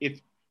like, if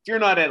you're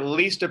not at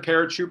least a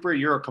paratrooper,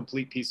 you're a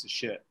complete piece of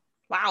shit.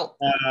 Wow.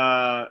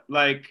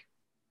 Like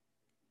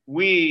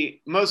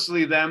we,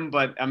 mostly them,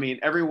 but I mean,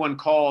 everyone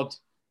called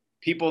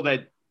people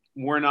that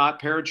were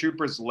not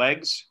paratroopers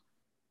legs,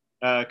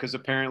 because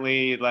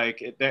apparently,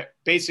 like, that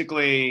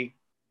basically,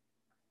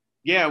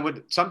 yeah,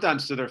 would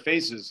sometimes to their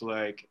faces,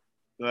 like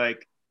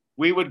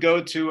we would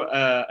go to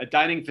a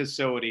dining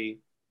facility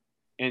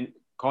and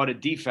call it a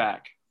DFAC,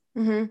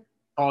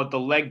 call it the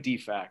leg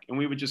DFAC, and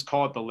we would just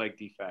call it the leg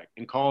DFAC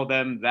and call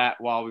them that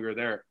while we were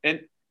there.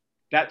 And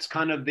that's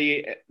kind of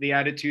the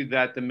attitude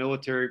that the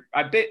military,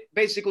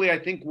 basically, I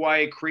think why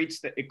it creates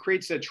that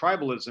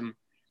tribalism.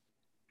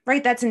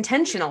 Right, that's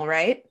intentional,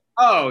 right?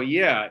 Oh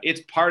yeah,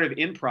 it's part of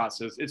in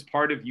process. It's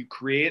part of, you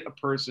create a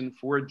person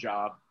for a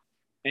job,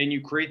 and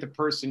you create the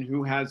person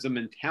who has the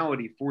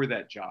mentality for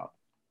that job,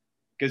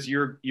 because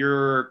you're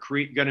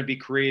going to be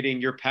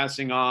creating, you're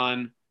passing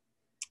on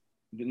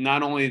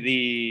not only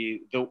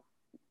the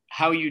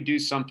how you do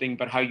something,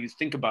 but how you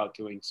think about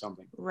doing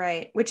something.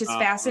 Right, which is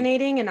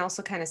fascinating and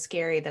also kind of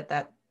scary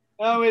that.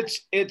 Oh,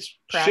 it's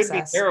should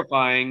be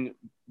terrifying,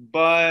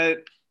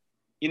 but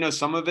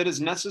some of it is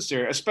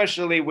necessary,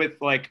 especially with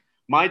like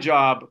my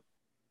job.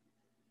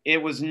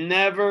 It was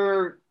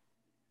never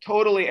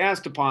totally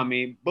asked upon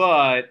me,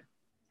 but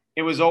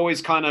it was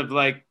always kind of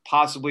like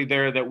possibly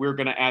there that we're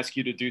going to ask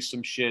you to do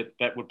some shit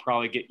that would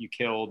probably get you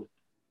killed.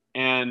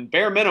 And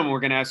bare minimum, we're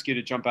going to ask you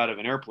to jump out of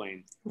an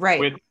airplane. Right.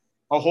 With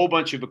a whole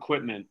bunch of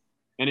equipment.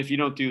 And if you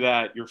don't do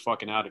that, you're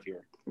fucking out of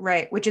here.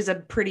 Right. Which is a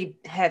pretty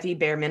heavy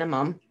bare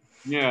minimum.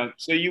 Yeah.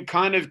 So you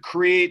kind of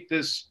create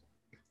this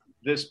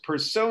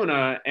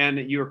persona, and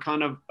you're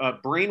kind of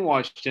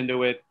brainwashed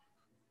into it.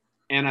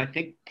 And I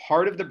think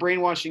part of the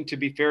brainwashing, to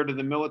be fair to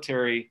the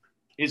military,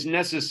 is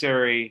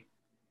necessary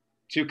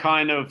to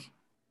kind of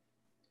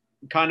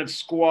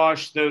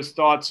squash those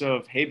thoughts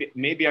of, hey,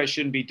 maybe I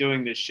shouldn't be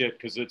doing this shit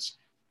because it's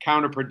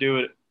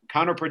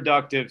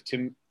counterproductive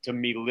to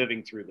me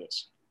living through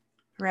this.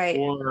 Right.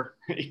 Or,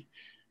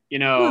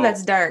 Ooh,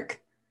 that's dark.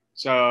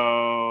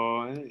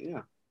 So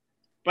yeah.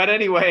 But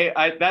anyway,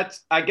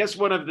 I guess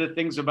one of the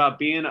things about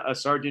being a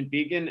sergeant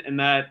vegan, and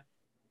that,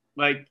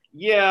 like,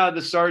 yeah,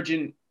 the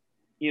sergeant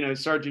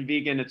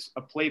vegan, it's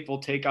a playful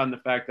take on the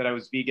fact that I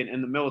was vegan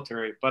in the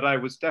military, but I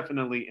was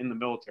definitely in the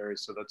military.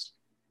 So that's,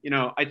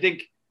 I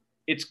think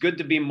it's good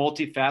to be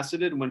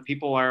multifaceted when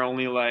people are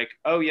only like,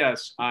 oh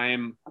yes,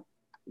 I'm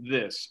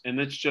this, and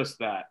it's just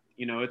that.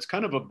 It's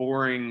kind of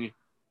boring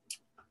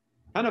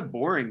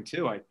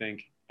too. I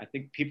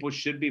think people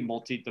should be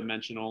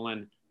multidimensional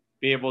and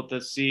be able to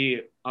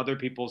see other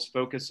people's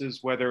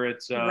focuses, whether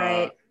it's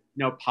right.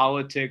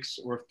 Politics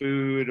or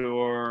food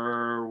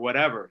or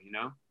whatever.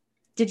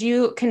 Did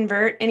you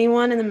convert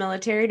anyone in the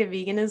military to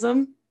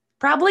veganism?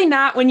 Probably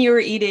not when you were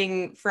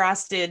eating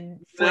frosted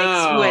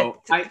flakes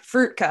with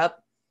fruit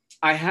cup.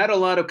 I had a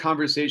lot of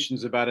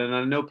conversations about it, and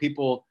I know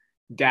people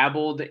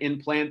dabbled in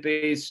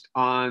plant-based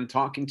on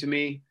talking to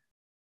me.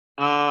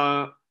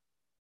 I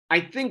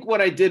think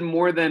what I did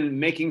more than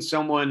making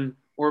someone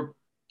or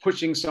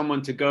pushing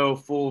someone to go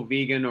full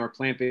vegan or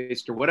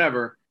plant-based or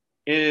whatever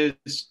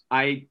is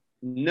I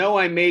know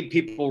I made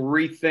people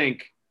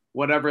rethink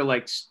whatever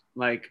like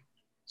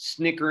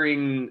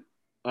snickering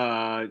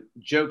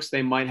jokes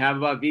they might have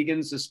about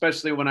vegans,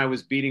 especially when I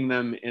was beating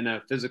them in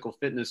a physical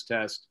fitness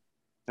test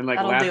and like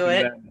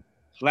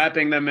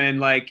lapping them and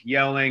like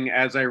yelling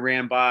as I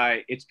ran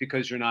by, it's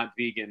because you're not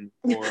vegan,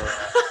 or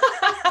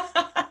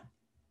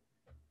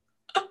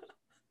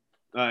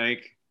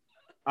like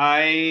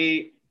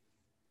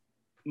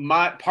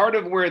my part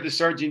of where the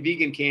Sergeant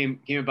Vegan came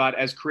about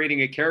as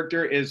creating a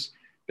character is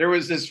there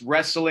was this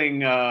wrestling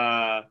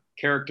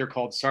character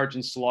called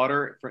Sergeant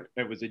Slaughter.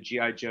 It was a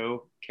G.I.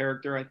 Joe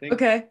character, I think.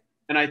 Okay.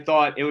 And I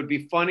thought it would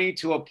be funny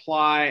to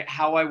apply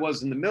how I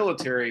was in the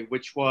military,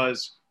 which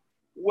was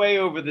way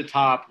over the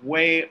top,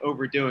 way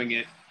overdoing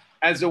it,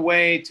 as a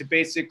way to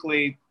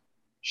basically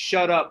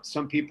shut up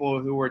some people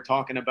who were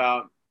talking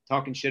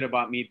shit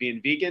about me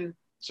being vegan.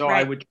 So I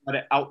Right. would try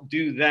to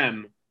outdo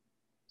them.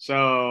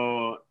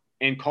 So,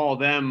 and call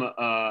them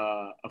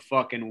a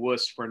fucking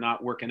wuss for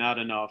not working out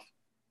enough.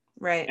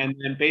 Right. And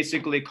then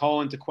basically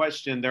call into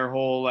question their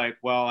whole like,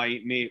 well, I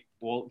eat meat.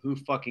 Well, who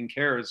fucking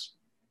cares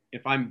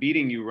if I'm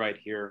beating you right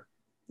here?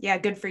 Yeah,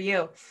 good for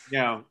you.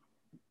 Yeah.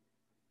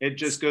 It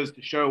just goes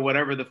to show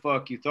whatever the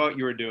fuck you thought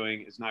you were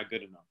doing is not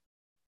good enough.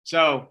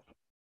 So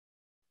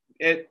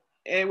it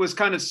was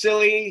kind of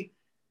silly,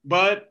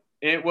 but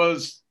it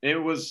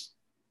was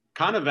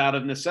kind of out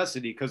of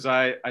necessity because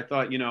I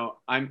thought, you know,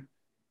 I'm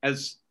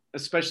as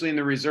especially in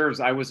the reserves,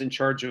 I was in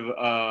charge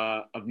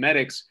of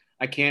medics.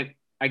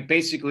 I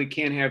basically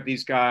can't have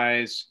these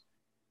guys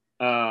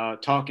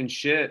talking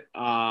shit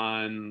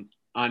on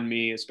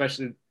me,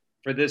 especially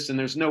for this. And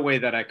there's no way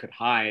that I could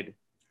hide being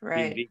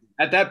Right. vegan.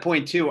 At that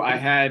point too, I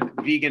had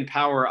vegan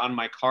power on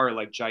my car,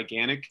 like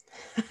gigantic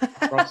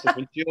across the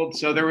windshield.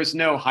 So there was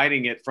no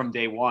hiding it from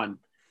day one.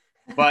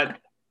 But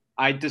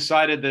I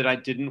decided that I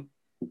didn't,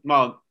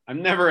 well, I've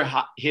never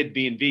hid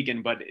being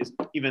vegan, but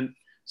even,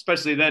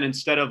 especially then,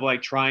 instead of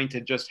like trying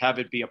to just have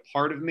it be a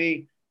part of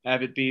me,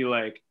 have it be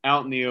like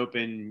out in the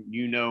open,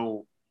 you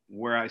know,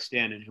 where I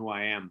stand and who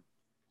I am.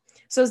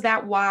 So is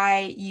that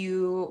why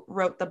you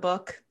wrote the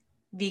book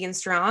Vegan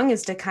Strong,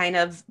 is to kind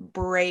of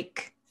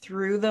break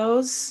through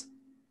those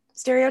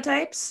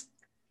stereotypes?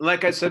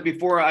 Like I said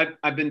before,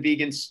 I've been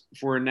vegan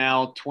for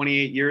now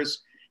 28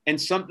 years. And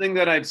something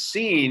that I've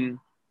seen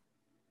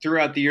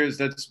throughout the years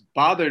that's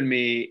bothered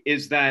me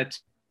is that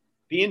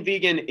being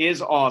vegan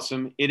is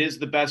awesome. It is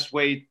the best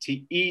way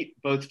to eat,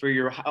 both for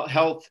your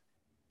health,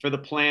 for the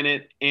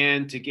planet,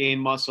 and to gain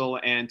muscle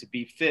and to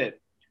be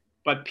fit.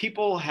 But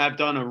people have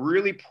done a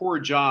really poor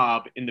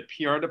job in the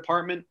PR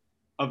department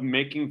of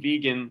making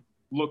vegan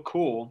look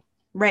cool.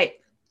 Right.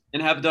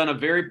 And have done a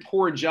very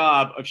poor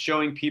job of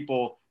showing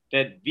people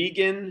that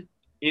vegan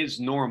is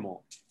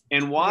normal.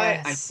 And why?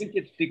 Yes. I think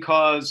it's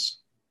because,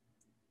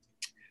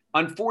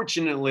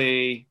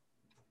 unfortunately,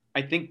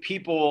 I think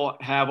people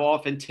have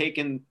often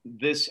taken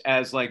this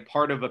as like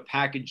part of a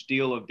package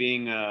deal of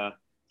being how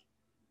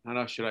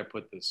should I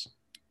put this?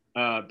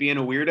 Being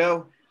a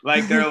weirdo.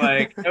 Like they're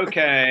like,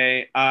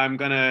 okay, I'm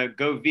gonna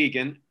go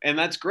vegan, and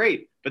that's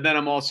great. But then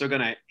I'm also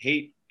gonna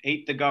hate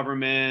the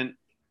government,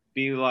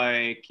 be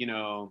like, you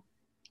know,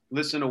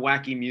 listen to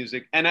wacky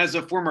music. And as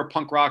a former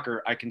punk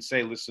rocker, I can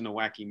say listen to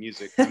wacky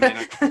music. I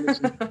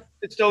mean,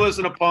 I still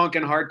listen to punk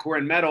and hardcore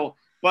and metal,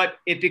 but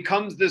it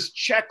becomes this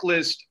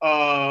checklist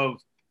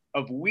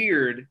of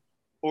weird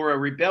or a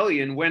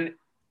rebellion when,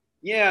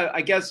 yeah,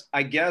 I guess,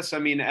 I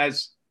mean,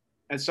 as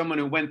someone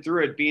who went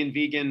through it, being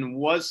vegan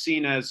was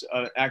seen as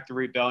an act of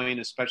rebellion,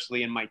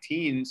 especially in my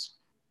teens.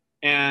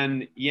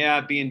 And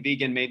yeah, being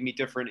vegan made me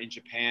different in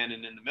Japan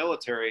and in the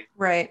military.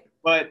 Right.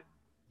 But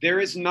there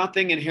is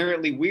nothing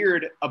inherently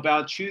weird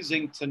about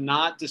choosing to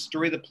not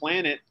destroy the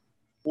planet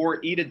or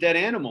eat a dead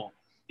animal.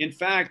 In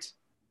fact,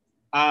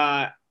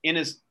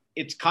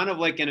 it's kind of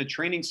like in a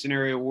training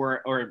scenario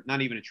where, or not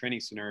even a training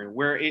scenario,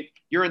 where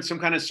you're in some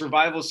kind of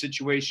survival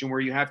situation where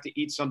you have to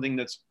eat something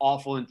that's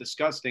awful and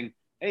disgusting.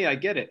 Hey, I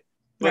get it.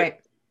 But, right.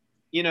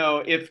 You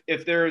know,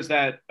 if there's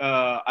that,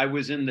 I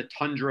was in the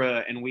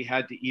tundra and we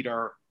had to eat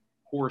our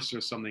horse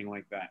or something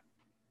like that.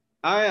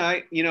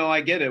 I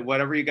get it.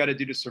 Whatever you got to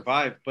do to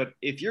survive. But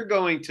if you're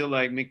going to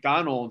like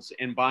McDonald's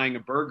and buying a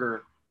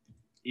burger,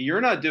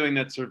 you're not doing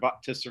that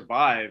to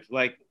survive.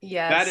 Like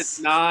that is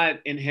not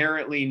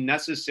inherently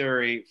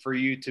necessary for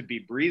you to be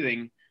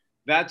breathing.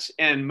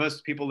 And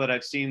most people that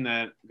I've seen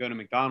that go to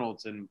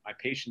McDonald's and my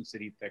patients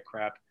that eat that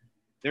crap,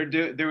 they're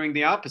doing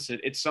the opposite.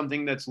 It's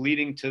something that's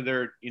leading to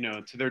their,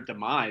 to their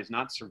demise,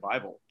 not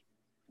survival.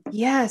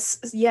 Yes.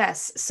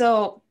 Yes.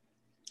 So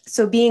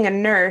being a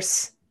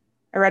nurse,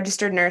 a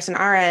registered nurse, an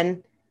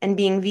RN, and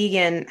being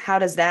vegan, how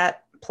does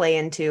that play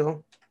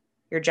into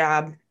your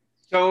job?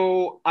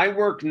 So I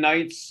work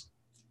nights,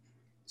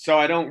 so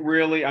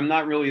I'm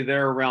not really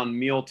there around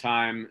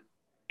mealtime.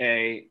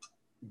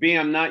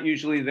 I'm not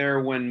usually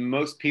there when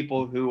most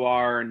people who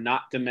are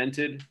not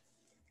demented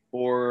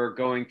or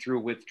going through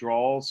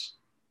withdrawals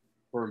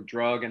from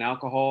drug and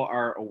alcohol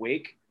are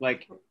awake.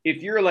 Like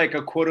if you're like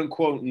a quote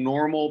unquote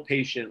normal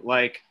patient,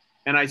 like,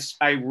 and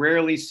I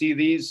rarely see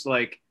these,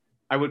 like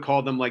I would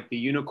call them like the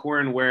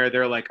unicorn, where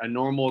they're like a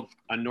normal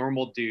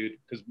dude,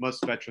 because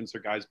most veterans are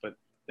guys, but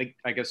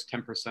I guess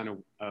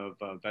 10%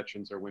 of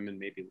veterans are women,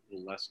 maybe a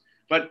little less,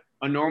 but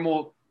a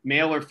normal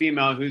male or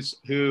female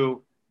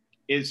who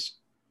is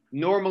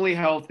normally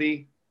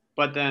healthy,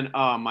 but then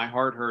my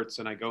heart hurts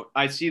and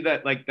I see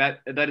that like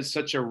that is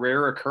such a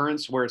rare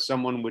occurrence where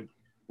someone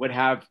would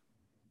have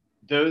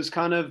those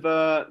kind of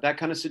that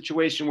kind of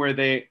situation where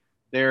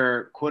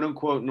they're quote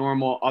unquote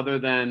normal other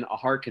than a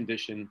heart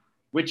condition.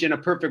 which in a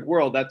perfect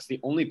world, that's the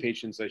only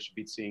patients I should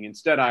be seeing.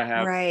 Instead, I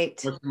have Right.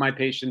 most of my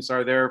patients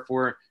are there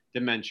for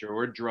dementia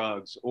or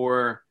drugs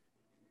or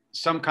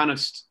some kind of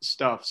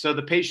stuff. So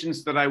the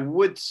patients that I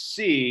would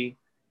see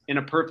in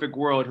a perfect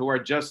world who are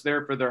just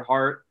there for their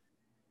heart,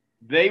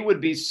 they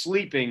would be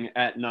sleeping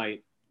at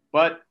night.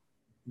 But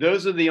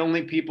those are the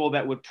only people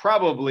that would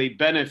probably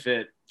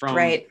benefit from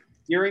Right.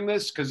 hearing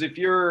this. Because if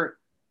you're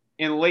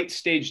in late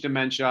stage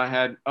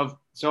dementia, of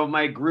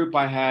my group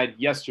I had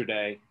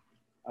yesterday,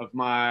 of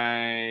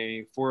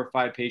my 4 or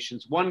 5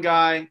 patients, one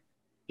guy,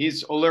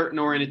 he's alert and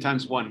oriented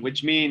times one,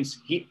 which means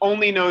he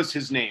only knows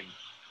his name.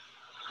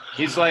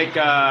 He's like,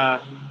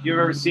 you've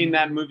ever seen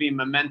that movie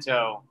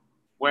Memento,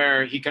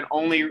 where he can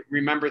only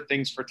remember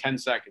things for 10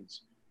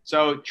 seconds.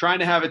 So trying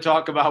to have a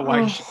talk about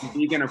why you should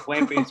be vegan or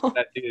plant-based with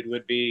that dude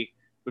would be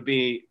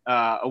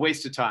a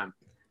waste of time.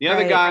 The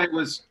other Right. guy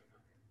was,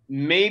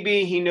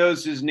 maybe he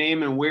knows his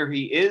name and where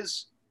he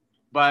is,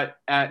 but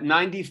at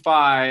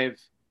 95,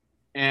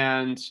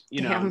 and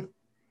Damn.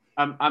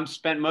 I'm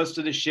spent most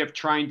of the shift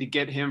trying to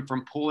get him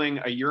from pulling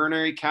a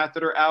urinary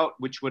catheter out,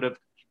 which would have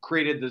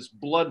created this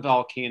blood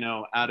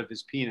volcano out of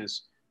his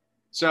penis.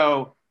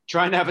 So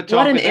trying to have a What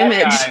talk an with that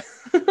image.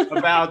 guy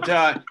about,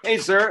 hey,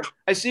 sir,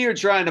 I see you're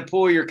trying to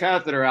pull your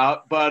catheter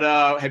out, but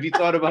have you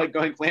thought about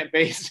going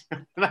plant-based?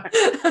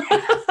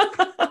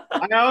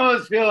 I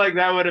almost feel like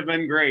that would have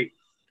been great.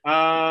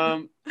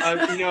 The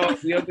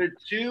other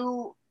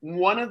two,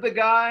 one of the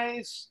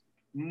guys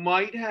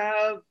might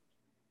have,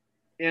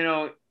 you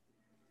know,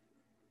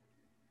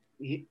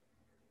 he,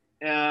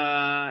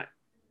 and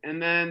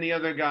then the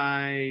other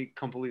guy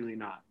completely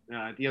not.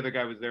 The other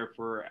guy was there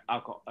for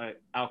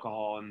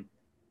alcohol, and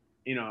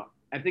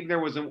I think there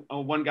was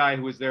a one guy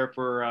who was there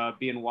for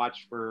being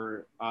watched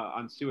for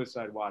on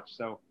suicide watch.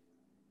 So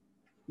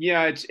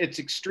yeah, it's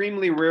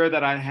extremely rare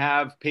that I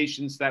have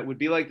patients that would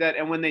be like that,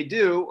 and when they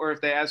do, or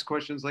if they ask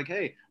questions like,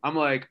 "Hey," I'm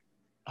like,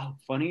 "Oh,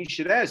 funny you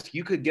should ask.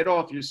 You could get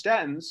off your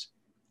statins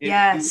if you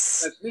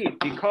Yes. eat meat,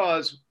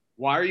 because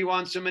why are you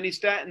on so many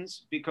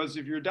statins? Because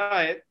of your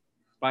diet.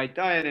 By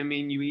diet, I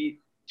mean you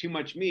eat too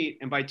much meat,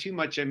 and by too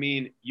much, I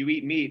mean you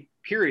eat meat.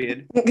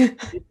 Period.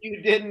 If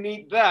you didn't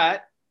eat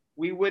that,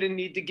 we wouldn't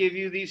need to give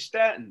you these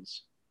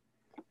statins."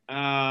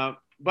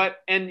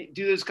 And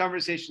do those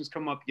conversations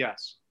come up?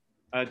 Yes.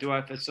 Do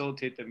I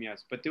facilitate them?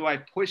 Yes. But do I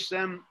push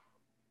them?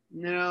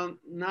 No,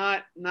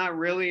 not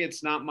really.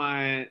 It's not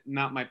my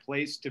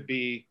place to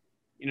be.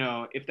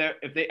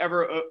 If they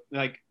ever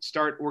like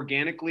start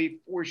organically,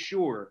 for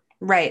sure.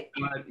 Right.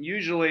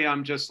 Usually,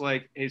 I'm just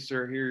like, hey,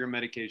 sir, here's your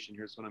medication.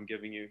 Here's what I'm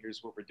giving you.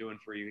 Here's what we're doing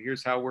for you.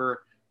 Here's how we're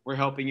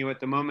helping you at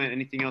the moment.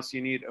 Anything else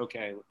you need?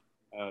 Okay,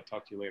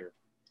 talk to you later.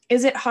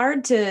 Is it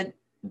hard to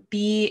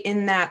be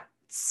in that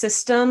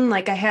system?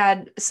 Like, I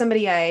had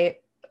somebody I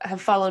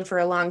have followed for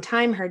a long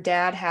time. Her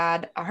dad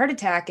had a heart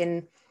attack,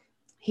 and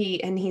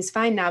he's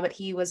fine now, but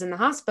he was in the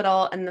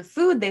hospital, and the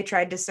food they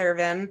tried to serve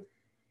him,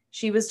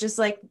 she was just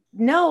like,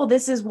 no,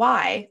 this is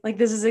why. Like,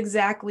 this is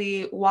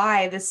exactly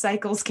why this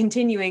cycle's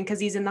continuing, because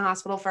he's in the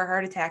hospital for a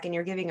heart attack and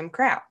you're giving him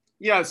crap.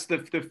 Yes, the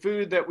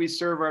food that we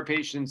serve our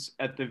patients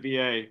at the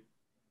VA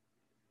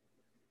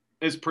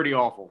is pretty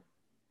awful.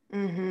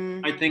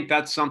 Mm-hmm. I think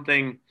that's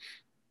something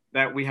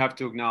that we have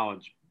to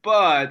acknowledge.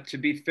 But to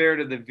be fair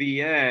to the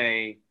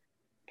VA,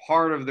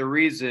 part of the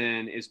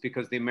reason is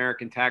because the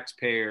American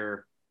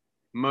taxpayer,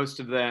 most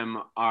of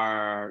them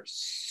are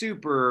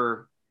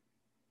super,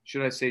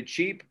 should I say,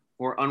 cheap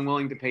or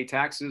unwilling to pay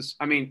taxes.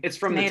 I mean, it's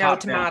from the top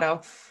down.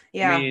 Tomato.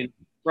 Yeah. I mean,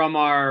 from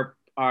our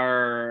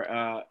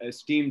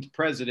esteemed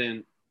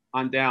president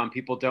on down,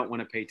 people don't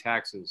want to pay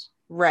taxes.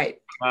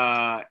 Right.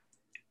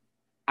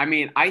 I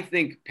mean, I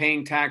think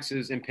paying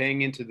taxes and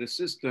paying into the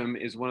system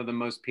is one of the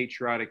most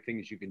patriotic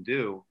things you can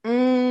do.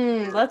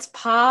 Let's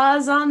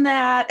pause on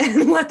that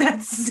and let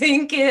that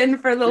sink in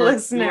for the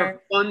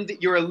listener.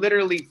 You're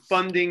literally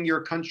funding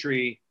your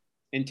country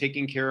and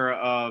taking care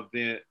of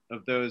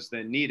those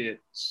that need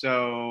it.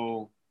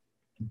 So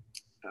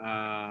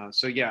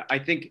yeah, I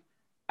think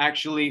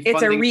actually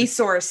it's a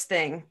resource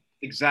thing.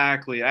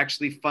 Exactly.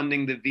 Actually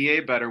funding the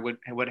VA better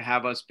would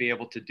have us be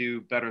able to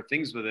do better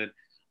things with it.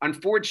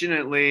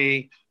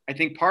 Unfortunately, I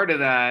think part of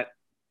that,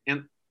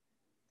 and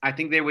I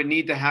think they would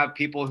need to have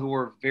people who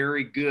are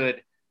very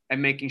good at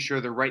making sure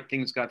the right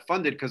things got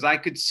funded, because I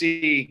could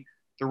see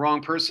the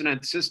wrong person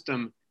at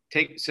system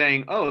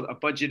saying, oh, a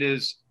budget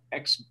is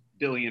X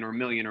billion or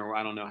million, or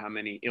I don't know how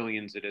many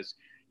illions it is.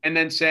 And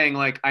then saying,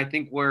 like, I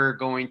think we're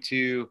going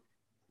to,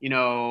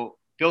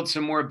 build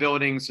some more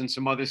buildings and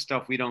some other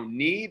stuff we don't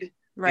need.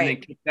 Right. And then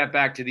kick that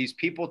back to these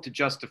people to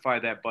justify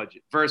that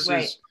budget versus,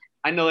 right.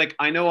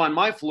 I know on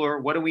my floor,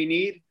 what do we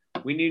need?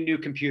 We need new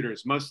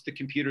computers. Most of the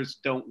computers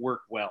don't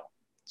work well.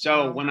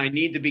 So when I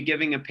need to be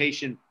giving a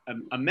patient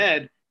a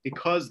med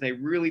because they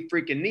really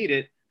freaking need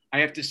it,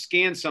 I have to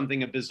scan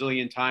something a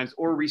bazillion times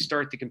or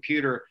restart the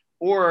computer,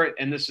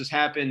 and this has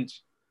happened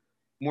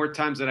more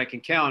times than I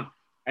can count,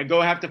 I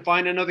have to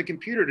find another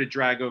computer to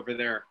drag over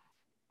there.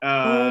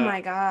 Oh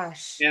my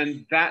gosh.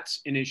 And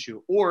that's an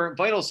issue. Or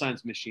vital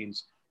signs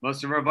machines.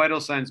 Most of our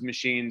vital signs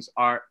machines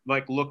are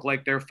like look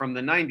like they're from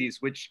the 90s,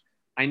 which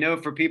I know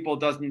for people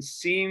doesn't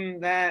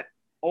seem that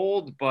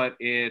old, but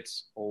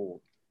it's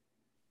old.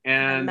 In the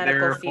And medical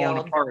they're falling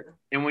field. apart.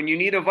 And when you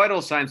need a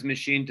vital signs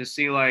machine to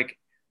see, like,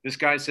 this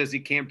guy says he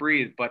can't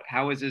breathe, but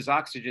how is his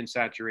oxygen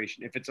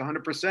saturation? If it's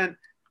 100%,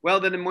 well,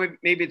 then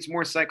maybe it's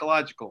more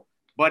psychological.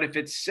 But if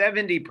it's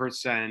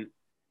 70%,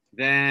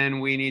 then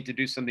we need to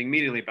do something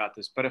immediately about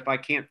this. But if I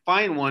can't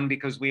find one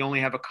because we only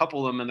have a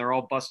couple of them and they're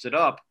all busted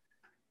up,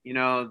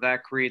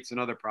 that creates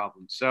another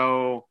problem.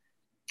 So,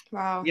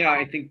 Wow. yeah,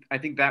 I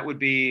think that would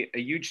be a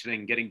huge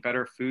thing, getting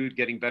better food,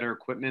 getting better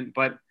equipment.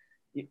 But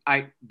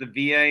the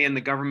VA and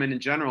the government in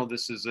general,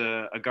 this is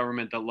a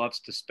government that loves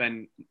to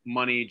spend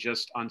money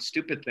just on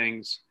stupid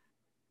things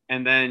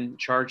and then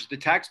charge the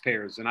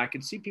taxpayers. And I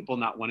can see people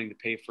not wanting to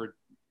pay for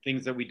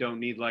things that we don't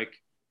need, like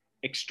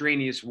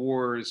extraneous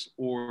wars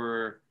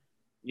or,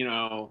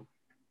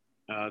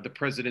 the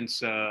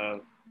president's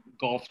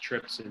golf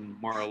trips in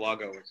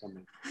Mar-a-Lago or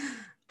something.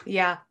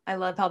 Yeah, I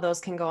love how those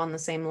can go on the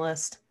same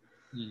list.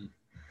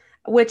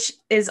 Which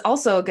is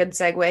also a good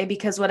segue,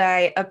 because what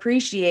I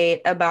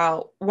appreciate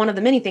about, one of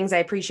the many things I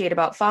appreciate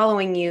about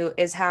following you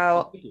is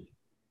how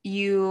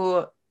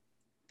you,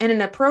 in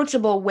an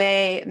approachable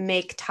way,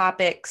 make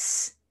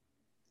topics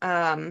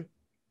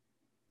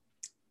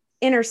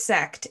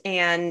intersect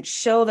and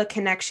show the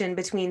connection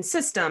between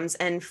systems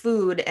and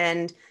food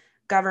and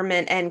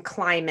government and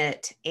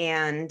climate.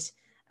 And,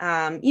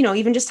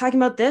 even just talking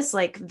about this,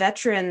 like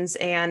veterans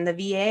and the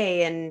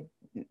VA and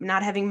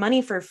not having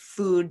money for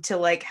food to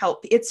like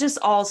help. It's just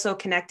all so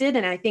connected.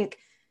 And I think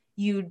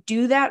you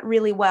do that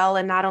really well.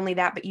 And not only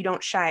that, but you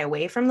don't shy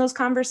away from those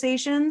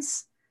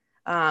conversations.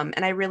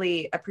 And I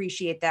really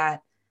appreciate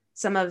that.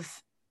 Some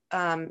of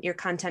your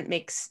content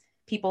makes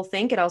people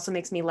think. It also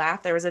makes me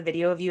laugh. There was a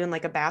video of you in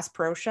like a Bass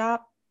Pro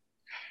Shop.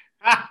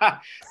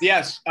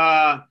 Yes.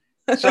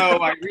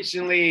 So I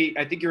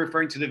think you're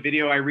referring to the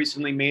video I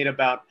recently made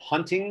about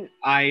hunting.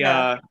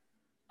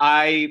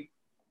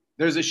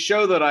 There's a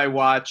show that I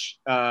watched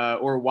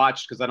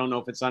because I don't know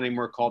if it's on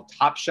anymore, called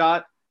Top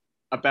Shot,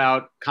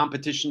 about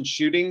competition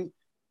shooting.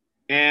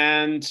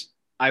 And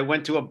I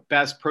went to a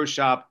Bass Pro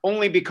Shop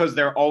only because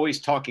they're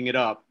always talking it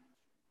up.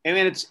 And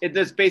then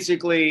it's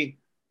basically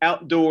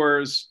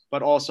outdoors,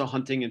 but also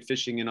hunting and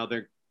fishing and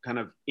other kind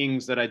of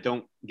things that I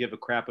don't give a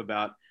crap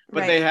about.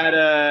 But They had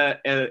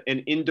an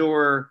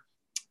indoor,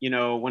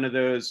 one of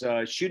those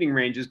shooting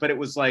ranges, but it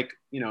was like,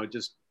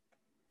 just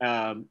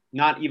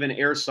not even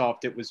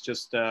airsoft. It was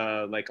just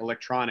like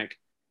electronic.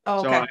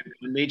 Oh, okay. So I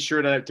made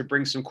sure to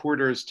bring some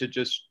quarters to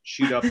just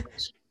shoot up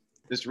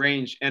this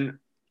range. And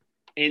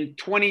in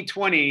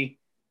 2020,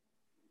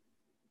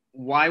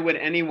 why would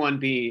anyone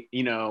be,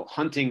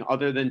 hunting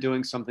other than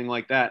doing something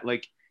like that?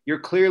 Like, you're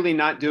clearly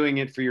not doing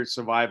it for your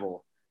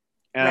survival.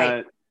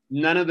 Right.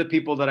 None of the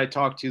people that I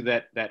talk to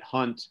that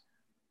hunt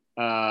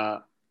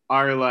are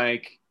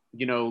like,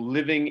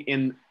 living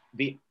in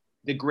the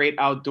great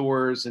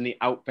outdoors and the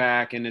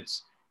outback, and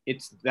it's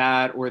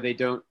that, or they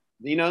don't,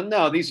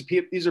 no,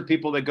 these are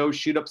people that go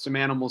shoot up some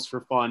animals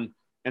for fun,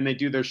 and they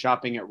do their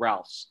shopping at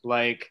Ralph's.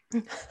 Like,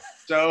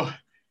 so,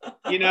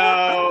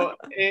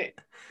 they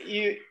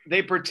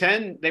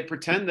pretend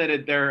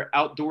that they're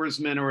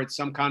outdoorsmen, or it's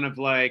some kind of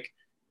like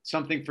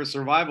something for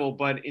survival,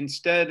 but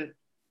instead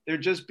they're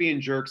just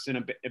being jerks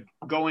and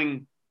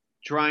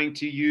trying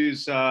to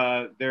use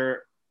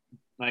their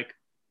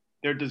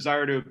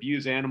desire to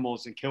abuse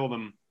animals and kill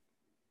them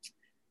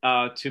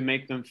to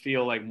make them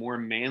feel like more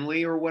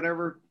manly or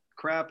whatever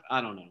crap.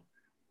 I don't know.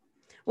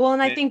 Well,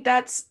 and I think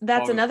that's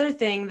another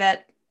thing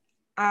that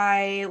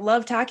I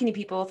love talking to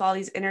people with all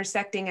these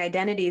intersecting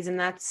identities. And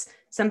that's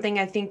something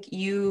I think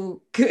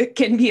you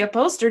can be a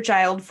poster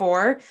child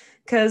for,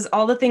 because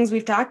all the things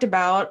we've talked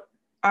about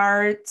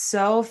are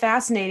so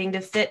fascinating to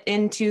fit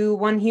into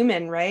one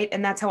human, right?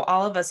 And that's how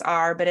all of us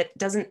are, but it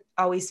doesn't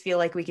always feel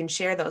like we can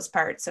share those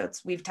parts. So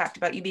we've talked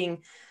about you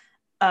being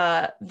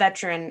a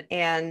veteran,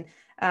 and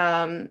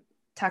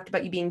talked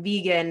about you being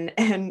vegan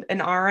and an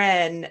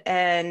RN,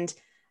 and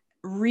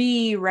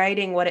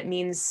rewriting what it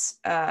means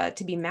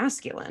to be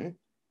masculine,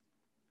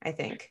 I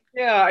think.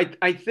 Yeah,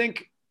 I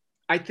think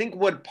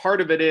what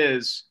part of it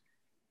is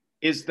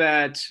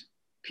that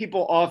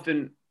people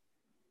often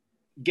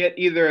get,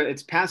 either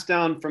it's passed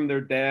down from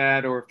their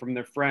dad or from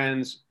their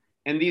friends.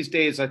 And these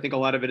days, I think a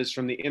lot of it is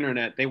from the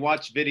internet. They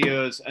watch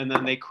videos and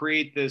then they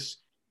create this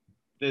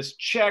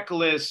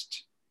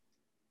checklist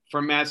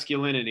for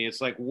masculinity.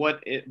 It's like,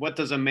 what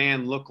does a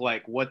man look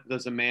like? What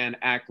does a man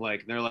act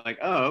like? And they're like,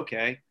 oh,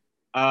 okay.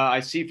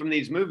 I see from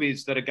these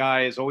movies that a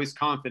guy is always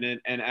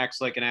confident and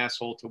acts like an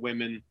asshole to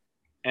women,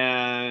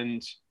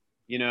 and,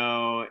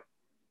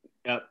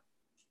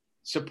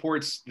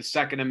 supports the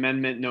Second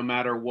Amendment no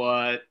matter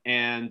what,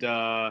 and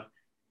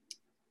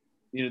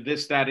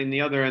this, that, and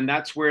the other. And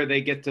that's where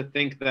they get to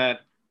think that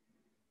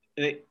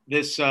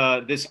this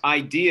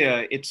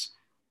idea.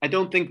 I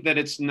don't think that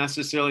it's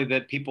necessarily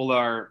that people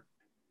are,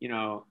 you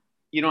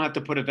don't have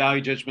to put a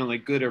value judgment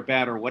like good or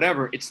bad or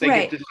whatever. It's they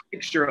get this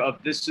picture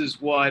of, this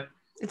is what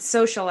it's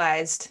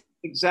socialized.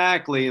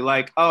 exactly.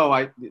 Like,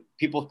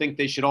 people think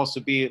they should also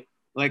be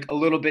like a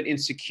little bit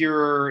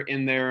insecure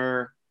in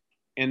their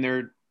in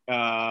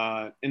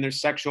their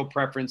sexual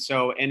preference.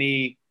 So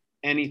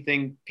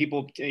anything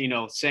people,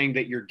 saying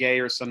that you're gay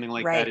or something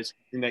like that Right. is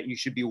something that you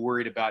should be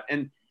worried about.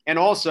 And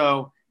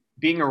also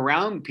being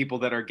around people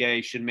that are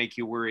gay should make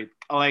you worried.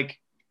 Like,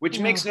 which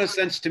makes no Ugh.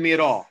 sense to me at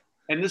all.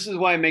 And this is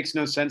why it makes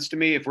no sense to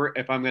me if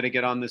I'm going to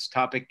get on this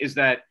topic, is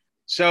that,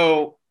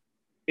 so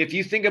if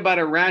you think about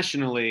it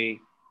rationally,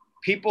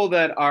 people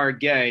that are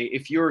gay,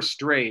 if you're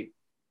straight,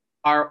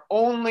 are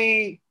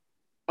only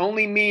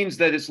means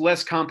that it's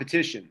less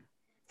competition.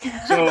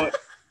 So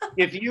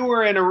if you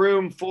were in a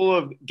room full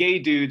of gay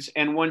dudes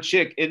and one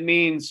chick, it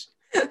means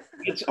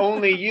it's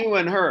only you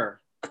and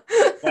her.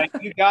 Like,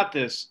 you got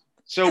this.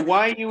 So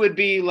why you would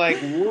be like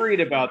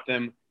worried about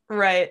them,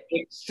 Right.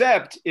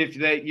 except if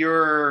that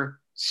you're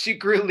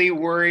secretly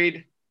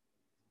worried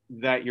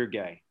that you're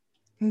gay.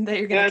 That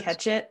you're gonna And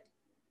catch it.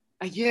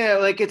 yeah,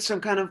 like it's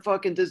some kind of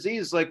fucking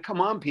disease. Like, come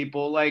on,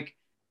 people. Like,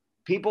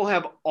 people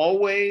have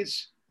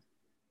always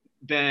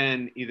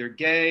been either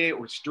gay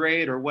or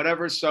straight or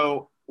whatever.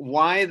 So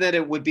why that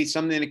it would be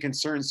something that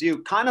concerns you?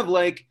 Kind of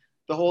like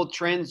the whole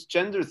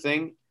transgender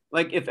thing.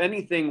 Like, if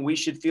anything, we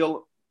should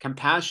feel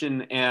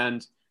compassion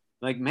and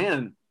like,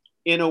 man,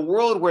 in a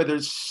world where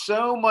there's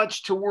so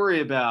much to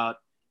worry about,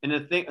 in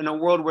a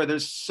world where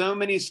there's so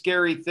many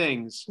scary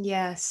things,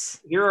 Yes.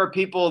 here are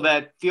people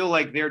that feel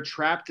like they're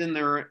trapped in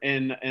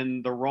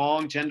the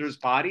wrong gender's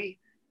body.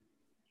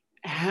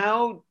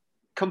 How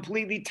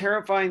completely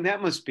terrifying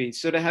that must be.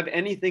 So to have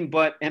anything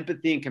but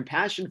empathy and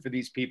compassion for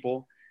these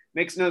people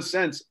makes no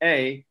sense,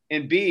 A.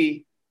 And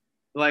B,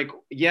 like,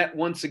 yet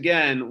once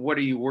again, what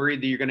are you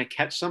worried that you're going to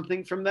catch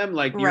something from them?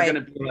 Like, you're Right.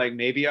 going to be like,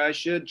 maybe I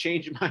should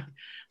change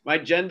my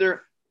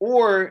gender.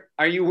 Or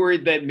are you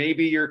worried that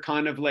maybe you're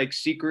kind of like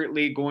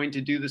secretly going to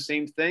do the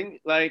same thing?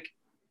 Like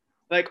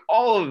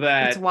all of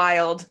It's that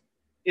wild.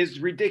 is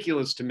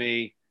ridiculous to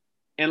me.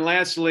 And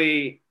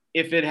lastly,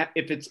 if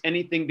it's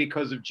anything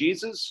because of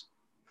Jesus,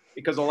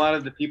 because a lot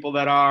of the people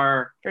that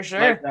are For like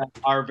sure. that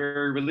are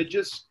very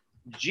religious,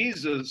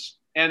 Jesus,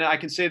 and I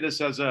can say this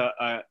as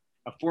a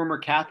former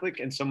Catholic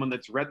and someone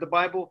that's read the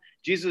Bible,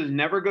 Jesus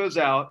never goes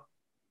out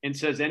and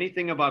says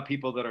anything about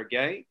people that are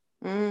gay.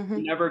 Mm-hmm.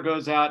 He never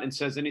goes out and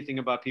says anything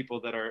about people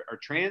that are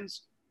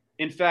trans.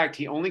 In fact,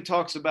 he only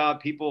talks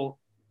about people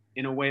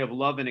in a way of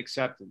love and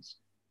acceptance.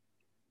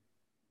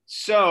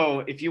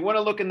 So if you want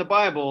to look in the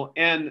Bible,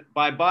 and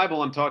by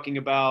Bible, I'm talking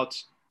about,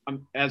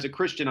 as a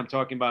Christian, I'm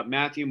talking about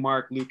Matthew,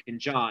 Mark, Luke, and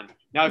John.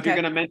 Now, if you're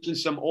Okay. going to mention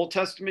some Old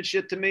Testament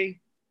shit to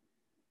me,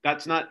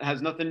 has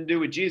nothing to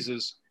do with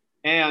Jesus.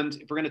 And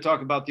if we're going to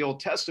talk about the Old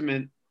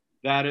Testament,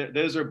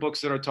 those are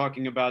books that are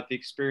talking about the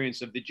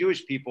experience of the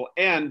Jewish people.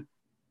 And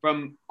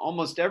from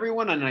almost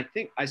everyone, and I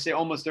think I say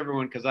almost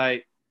everyone because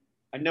I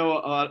know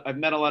a lot, I've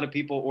met a lot of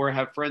people or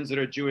have friends that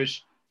are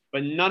Jewish,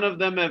 but none of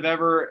them have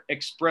ever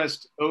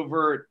expressed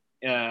overt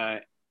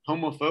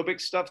homophobic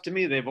stuff to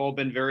me. They've all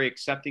been very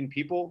accepting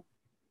people.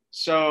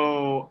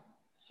 So,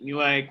 you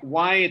like,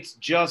 why it's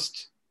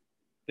just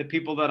the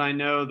people that I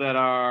know that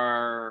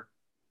are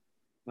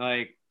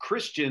like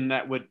Christian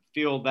that would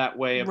feel that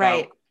way about.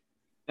 Right.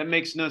 That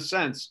makes no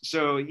sense.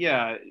 So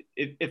yeah,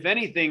 if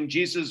anything,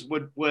 Jesus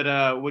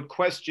would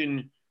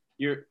question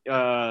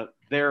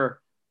their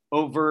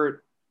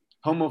overt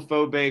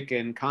homophobic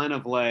and kind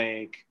of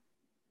like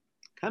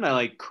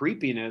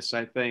creepiness,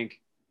 I think.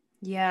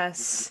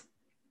 Yes.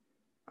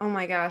 Oh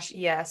my gosh.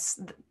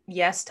 Yes.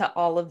 Yes to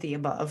all of the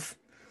above.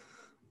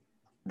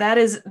 That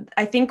is,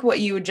 I think what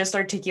you just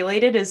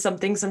articulated is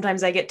something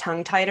sometimes I get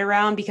tongue tied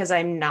around because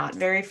I'm not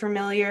very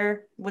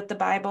familiar with the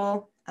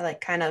Bible. I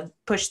like kind of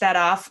push that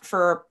off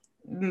for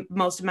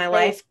most of my So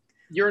life.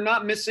 you're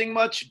not missing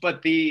much,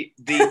 but the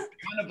kind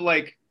of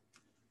like,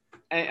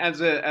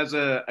 as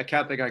a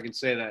Catholic, I can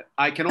say that.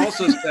 I can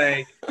also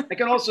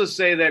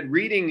say that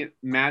reading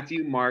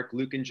Matthew, Mark,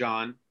 Luke, and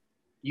John,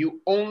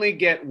 you only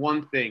get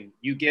one thing.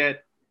 You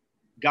get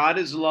God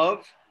is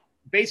love.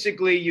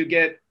 Basically, you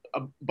get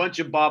a bunch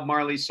of Bob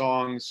Marley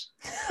songs.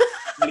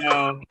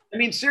 I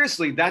mean,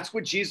 seriously, that's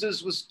what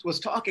Jesus was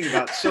talking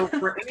about. So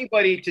for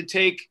anybody to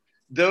take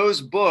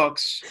those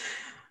books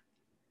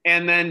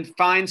and then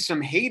find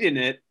some hate in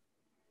it,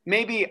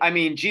 maybe, I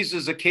mean,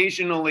 Jesus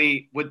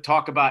occasionally would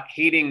talk about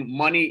hating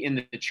money in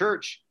the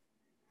church,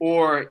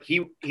 or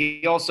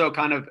he also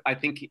kind of, I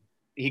think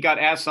he got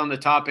asked on the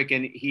topic,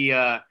 and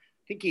I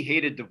think he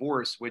hated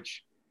divorce,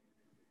 which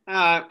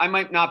I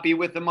might not be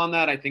with him on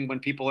that. I think when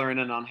people are in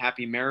an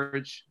unhappy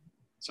marriage,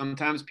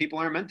 sometimes people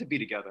aren't meant to be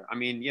together. I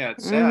mean, yeah,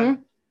 it's sad. Mm-hmm.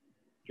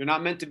 If you're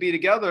not meant to be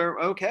together,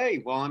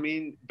 okay, well, I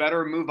mean,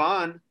 better move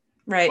on.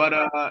 Right.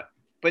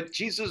 But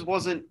Jesus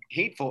wasn't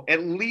hateful,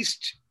 at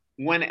least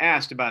when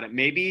asked about it.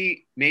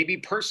 Maybe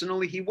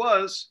personally he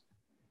was,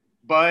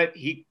 but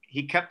he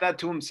kept that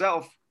to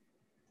himself,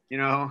 you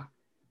know.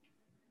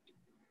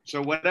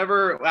 So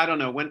whatever, I don't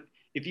know, when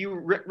if you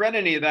read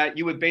any of that,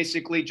 you would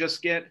basically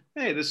just get,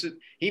 hey,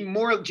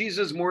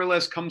 Jesus more or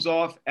less comes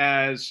off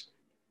as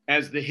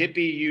the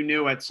hippie you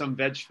knew at some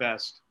veg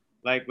fest.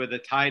 like with a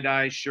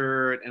tie-dye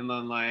shirt, and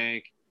then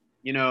like,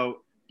 you know,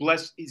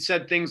 he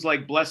said things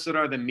like blessed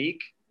are the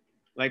meek,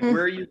 like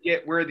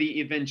Mm, where the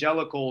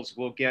evangelicals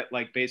will get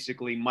like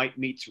basically might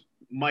makes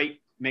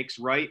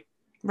right out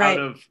right.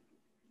 of,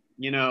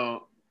 you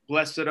know,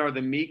 blessed are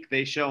the meek,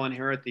 they shall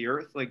inherit the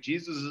earth. Like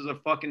Jesus is a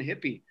fucking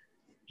hippie.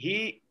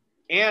 He,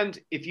 and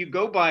if you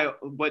go by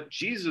what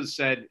Jesus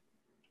said,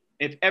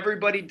 if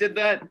everybody did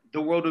that,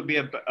 the world would be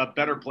a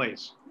better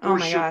place Oh for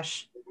my sure.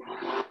 gosh.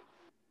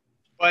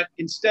 But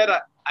instead,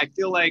 I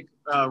feel like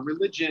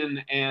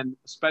religion, and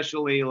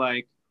especially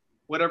like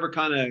whatever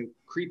kind of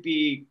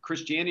creepy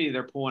Christianity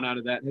they're pulling out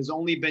of that, has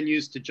only been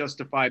used to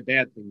justify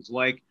bad things.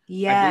 Like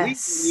I believe they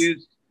Yes.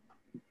 used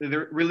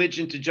the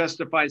religion to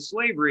justify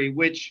slavery,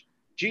 which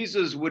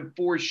Jesus would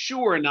for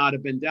sure not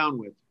have been down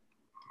with,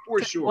 for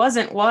 'Cause he sure.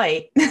 wasn't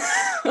white.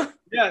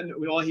 Yeah,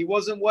 well, he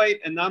wasn't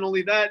white, and not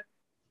only that,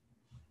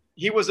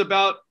 he was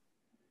about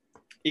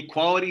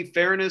equality,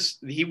 fairness.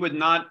 He would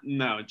not.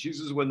 No,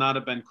 Jesus would not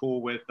have been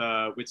cool with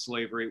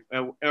slavery,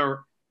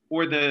 or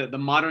the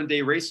modern day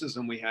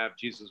racism we have.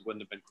 Jesus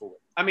wouldn't have been cool with.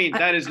 I mean, I,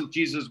 that is, if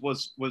Jesus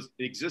was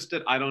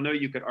existed. I don't know.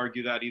 You could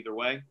argue that either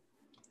way.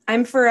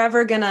 I'm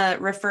forever gonna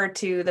refer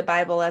to the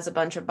Bible as a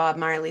bunch of Bob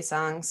Marley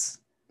songs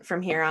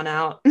from here on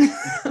out.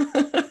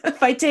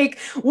 If I take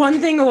one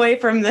thing away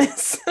from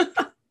this.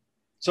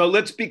 So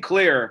let's be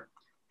clear.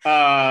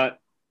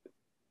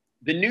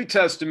 The New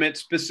Testament,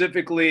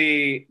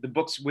 specifically the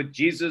books with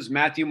Jesus,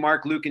 Matthew,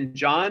 Mark, Luke, and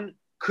John,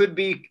 could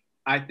be,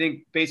 I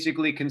think,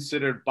 basically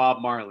considered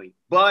Bob Marley.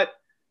 But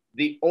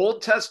the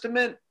Old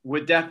Testament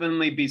would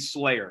definitely be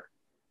Slayer,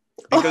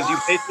 because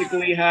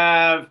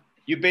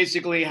you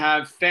basically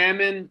have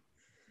famine,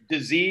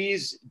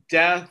 disease,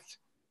 death.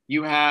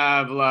 You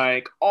have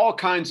like all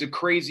kinds of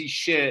crazy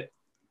shit.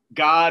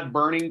 God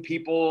burning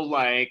people,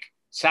 like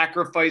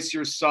sacrifice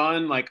your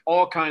son, like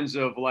all kinds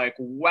of like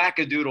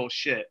wackadoodle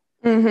shit.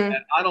 Mm-hmm.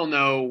 I don't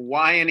know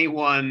why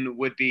anyone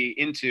would be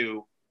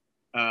into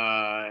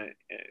uh,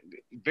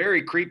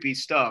 very creepy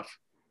stuff.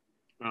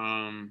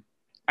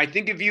 I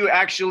think if you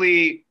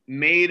actually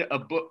made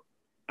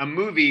a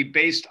movie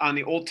based on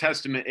the Old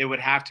Testament, it would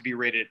have to be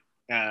rated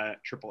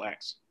triple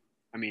X.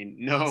 I mean,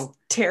 no,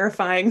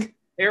 Terrifying.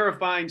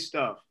 terrifying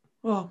stuff.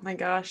 Oh my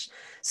gosh.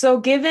 So,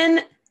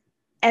 given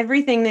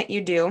everything that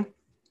you do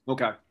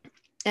Okay.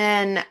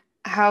 and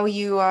how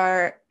you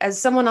are,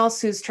 as someone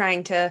else who's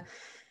trying to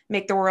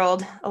make the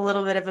world a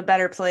little bit of a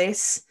better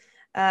place,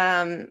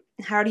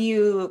 how do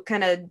you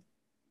kind of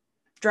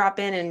drop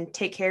in and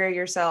take care of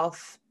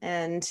yourself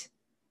and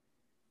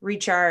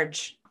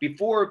recharge?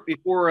 Before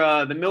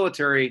the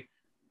military,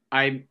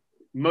 I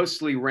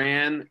mostly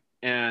ran,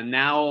 and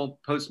now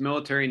post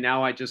military,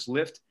 now I just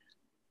lift.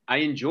 I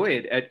enjoy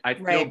it. I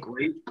feel Right.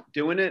 great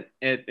doing it,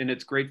 and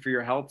it's great for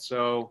your health.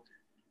 So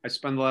I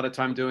spend a lot of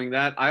time doing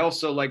that. I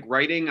also like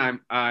writing.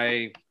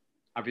 I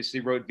obviously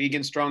wrote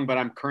Vegan Strong, but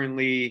I'm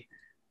currently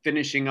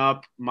finishing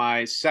up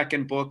my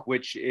second book,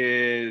 which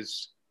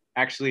is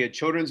actually a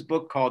children's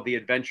book called The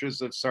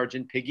Adventures of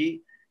Sergeant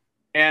Piggy.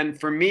 And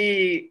for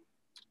me,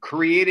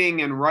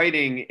 creating and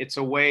writing, it's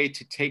a way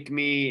to take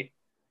me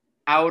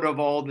out of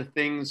all the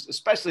things,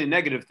 especially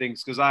negative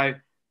things, because I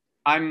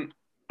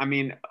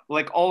mean,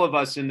 like all of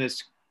us in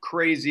this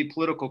crazy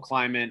political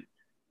climate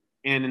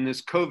and in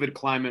this COVID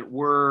climate,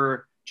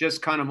 we're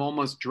just kind of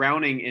almost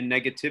drowning in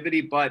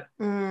negativity. But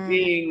Mm,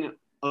 being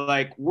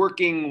like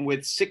working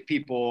with sick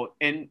people,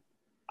 and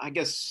I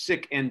guess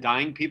sick and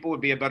dying people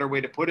would be a better way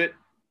to put it,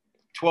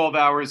 12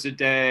 hours a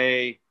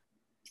day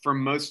for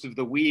most of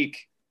the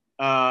week,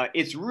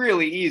 it's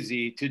really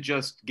easy to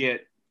just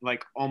get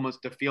like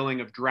almost a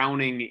feeling of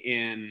drowning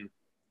in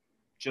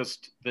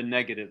just the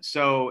negative.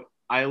 So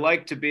I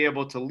like to be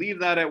able to leave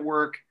that at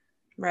work,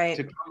 to right.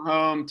 come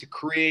home, to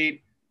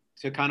create,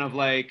 to kind of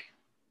like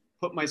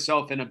put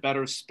myself in a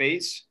better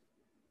space.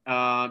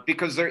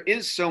 Because there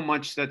is so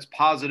much that's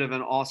positive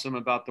and awesome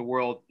about the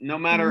world. No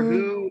matter Mm-hmm.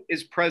 who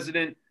is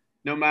president,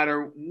 no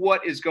matter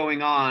what is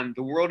going on,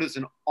 the world is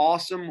an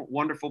awesome,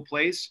 wonderful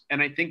place.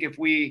 And I think if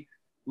we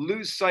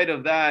lose sight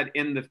of that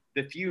in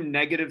the few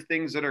negative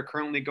things that are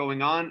currently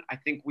going on, I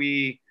think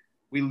we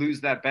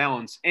lose that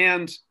balance.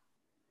 And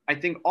I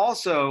think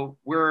also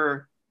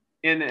we're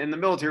in the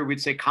military,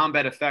 we'd say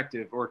combat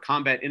effective or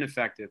combat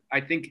ineffective.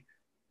 I think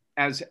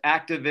as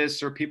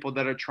activists or people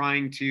that are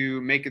trying to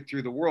make it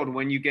through the world,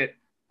 when you get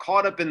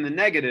caught up in the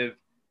negative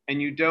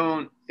and you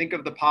don't think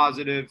of the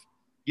positive,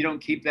 you don't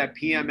keep that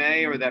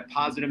PMA or that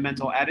positive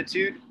mental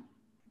attitude,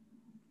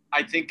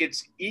 I think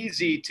it's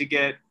easy to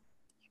get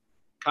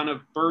kind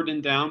of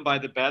burdened down by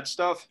the bad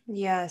stuff.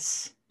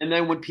 Yes. And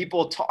then when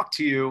people talk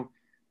to you,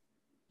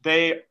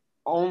 they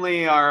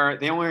only are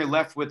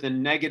left with a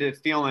negative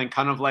feeling,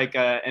 kind of like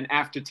an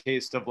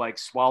aftertaste of like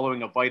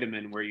swallowing a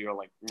vitamin, where you're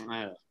like,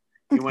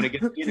 you want to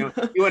get, you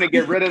want to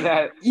get rid of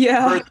that.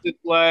 Yeah. Versus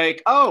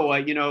like, oh,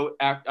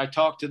 I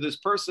talked to this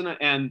person,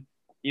 and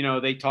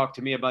they talked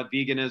to me about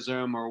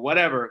veganism or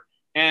whatever,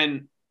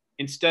 and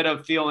instead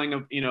of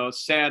feeling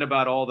sad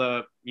about all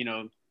the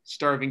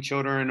starving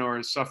children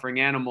or suffering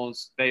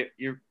animals,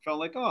 you felt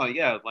like, oh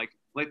yeah, like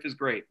life is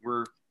great.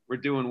 We're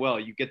doing well.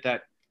 You get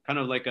that kind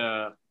of like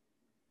a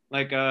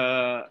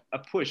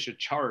push, a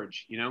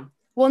charge, you know?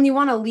 Well, and you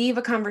want to leave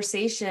a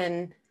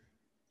conversation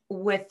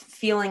with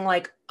feeling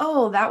like,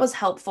 oh, that was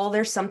helpful.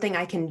 There's something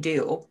I can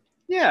do.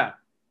 Yeah.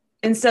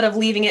 Instead of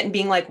leaving it and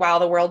being like, wow,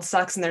 the world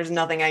sucks and there's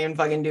nothing I can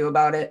fucking do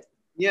about it.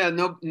 Yeah,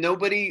 no,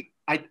 nobody,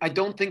 I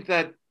don't think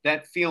that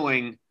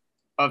feeling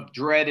of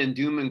dread and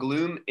doom and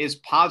gloom is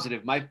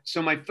positive. My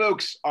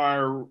folks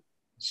are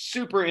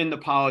super into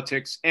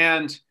politics,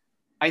 and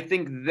I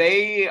think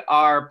they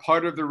are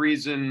part of the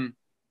reason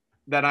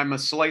that I'm a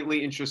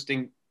slightly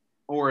interesting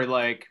or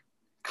like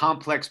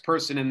complex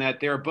person, in that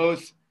they're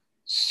both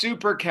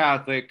super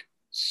Catholic,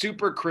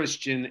 super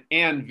Christian,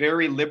 and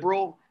very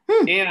liberal,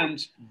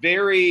 and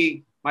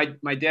very.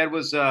 My dad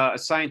was a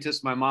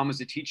scientist. My mom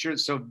was a teacher,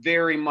 so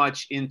very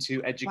much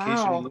into education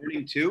and Wow.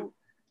 learning too.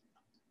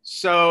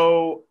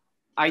 So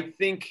I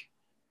think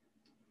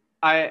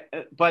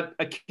but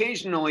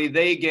occasionally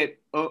they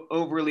get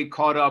overly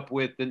caught up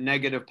with the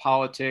negative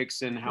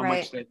politics and how Right.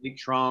 much they like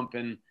Trump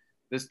and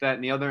this, that,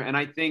 and the other. And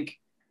I think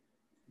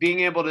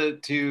being able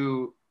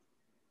to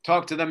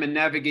talk to them and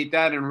navigate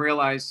that and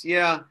realize,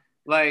 yeah,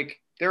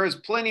 like there is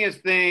plenty of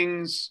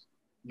things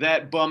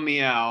that bum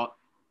me out,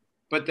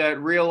 but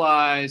that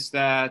realize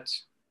that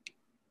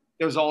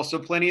there's also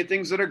plenty of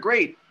things that are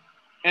great,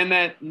 and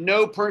that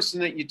no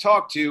person that you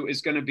talk to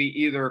is going to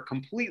be either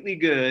completely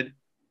good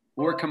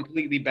or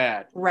completely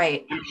bad.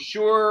 Right. I'm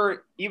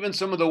sure even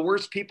some of the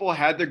worst people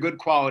had their good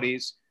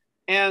qualities,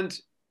 and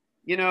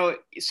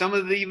some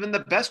of even the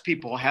best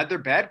people had their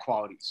bad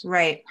qualities.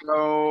 Right.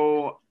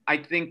 So I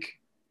think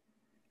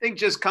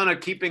just kind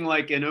of keeping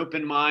like an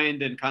open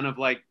mind and kind of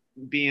like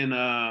being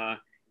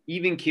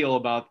even keel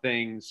about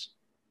things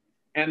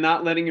and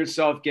not letting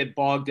yourself get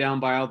bogged down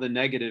by all the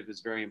negative is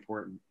very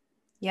important.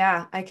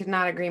 Yeah, I could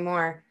not agree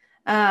more.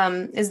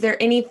 Is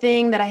there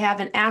anything that I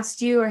haven't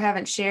asked you or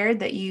haven't shared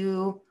that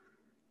you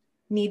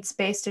need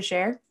space to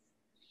share?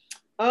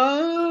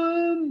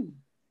 Um,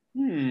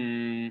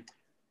 hmm.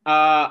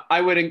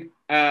 I would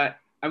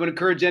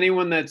encourage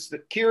anyone that's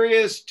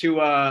curious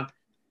to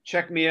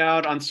check me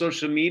out on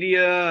social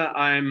media.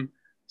 I'm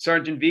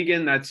Sergeant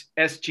Vegan. That's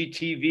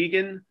SGT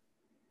Vegan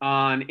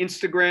on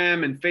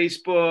Instagram and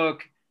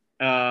Facebook.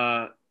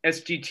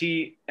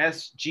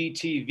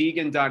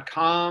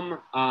 SGTvegan.com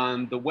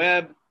on the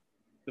web.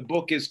 The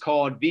book is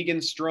called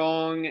Vegan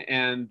Strong,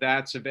 and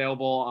that's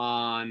available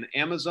on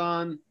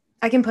Amazon.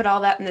 I can put all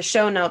that in the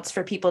show notes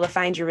for people to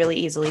find you really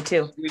easily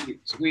too.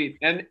 Sweet.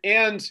 And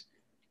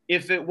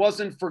if it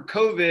wasn't for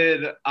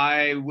COVID,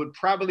 I would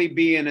probably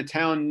be in a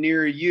town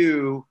near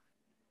you,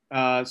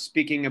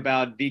 speaking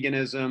about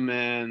veganism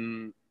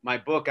and my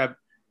book.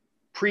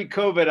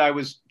 Pre-COVID, I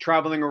was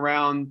traveling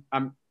around.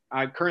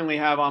 I currently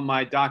have on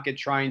my docket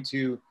trying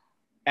to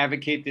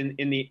advocate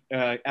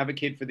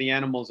advocate for the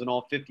animals in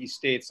all 50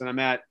 states, and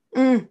I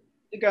think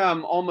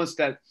I'm almost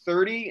at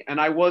 30,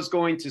 and I was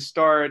going to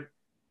start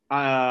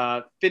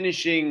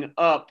finishing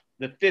up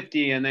the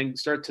 50 and then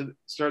start to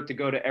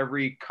go to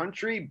every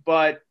country,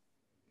 but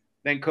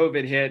then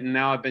COVID hit, and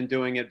now I've been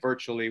doing it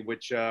virtually,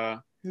 which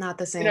not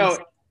the same.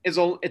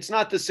 It's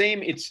not the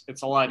same. It's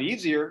a lot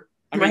easier.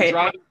 I mean, Right.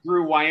 driving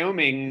through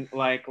Wyoming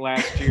like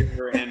last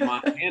year and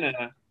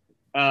Montana,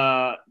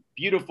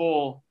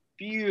 beautiful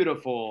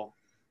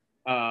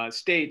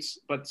states,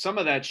 but some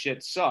of that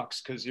shit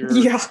sucks because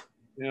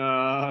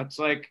it's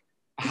like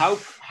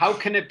how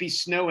can it be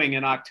snowing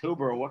in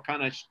October? What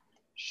kind of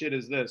shit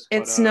is this?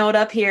 It snowed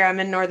up here. I'm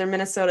in northern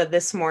Minnesota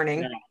this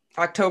morning,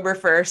 October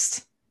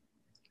 1st.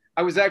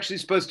 I was actually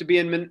supposed to be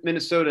in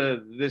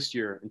Minnesota this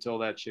year until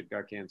that shit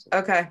got canceled.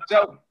 Okay.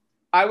 So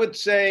I would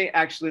say,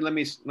 actually, let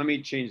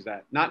me change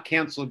that. Not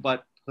canceled,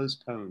 but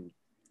postponed.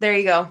 There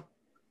you go.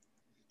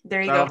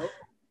 There you go.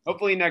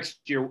 Hopefully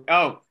next year.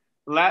 Oh,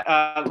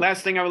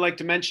 last thing I would like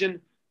to mention.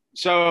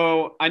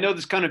 So I know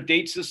this kind of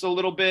dates this a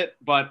little bit,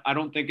 but I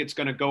don't think it's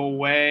going to go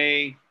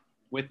away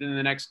within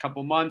the next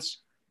couple months.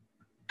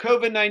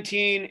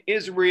 COVID-19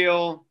 is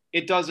real.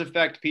 It does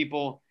affect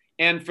people.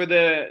 And for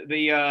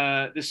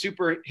the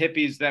super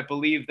hippies that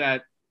believe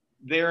that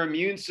their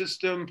immune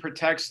system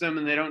protects them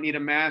and they don't need a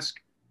mask,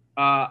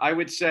 I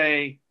would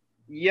say,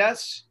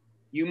 yes,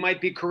 you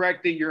might be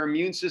correct that your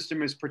immune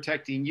system is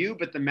protecting you,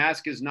 but the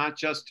mask is not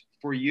just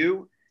for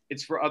you,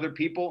 it's for other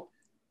people.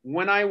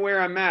 When I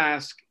wear a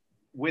mask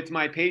with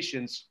my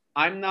patients,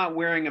 I'm not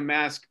wearing a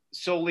mask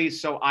solely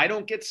so I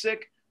don't get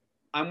sick.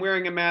 I'm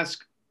wearing a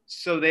mask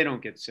so they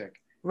don't get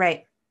sick.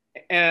 Right.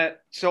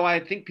 So I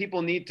think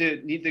people need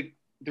to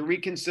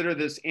reconsider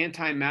this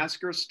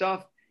anti-masker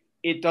stuff.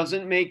 It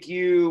doesn't make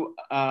you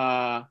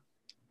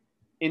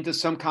into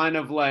some kind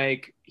of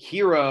like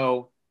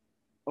hero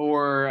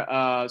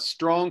or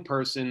strong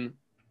person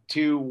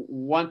to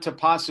want to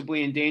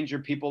possibly endanger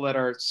people that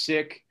are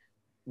sick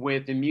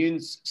with immune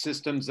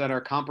systems that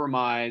are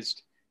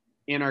compromised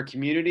in our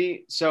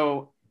community.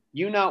 So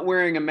you not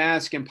wearing a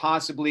mask and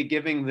possibly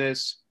giving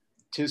this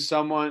to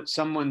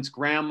someone's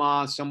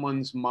grandma,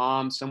 someone's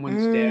mom,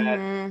 someone's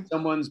dad,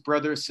 someone's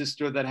brother or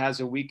sister that has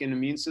a weakened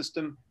immune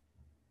system,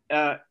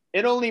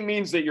 it only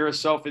means that you're a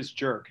selfish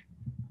jerk.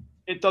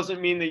 It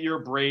doesn't mean that you're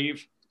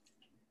brave.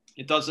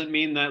 It doesn't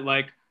mean that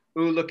like,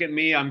 ooh, look at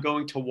me, I'm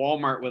going to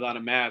Walmart without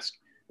a mask.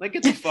 Like,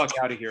 get the fuck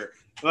out of here.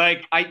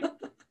 Like,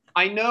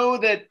 I know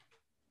that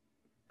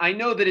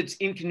it's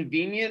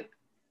inconvenient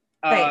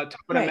to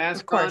put a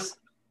mask on.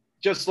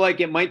 Just like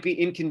it might be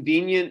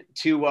inconvenient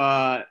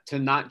to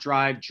not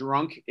drive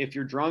drunk if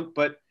you're drunk,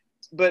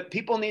 but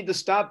people need to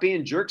stop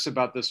being jerks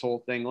about this whole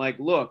thing. Like,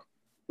 look,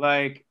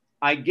 like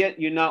I get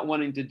you not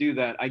wanting to do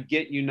that. I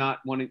get you not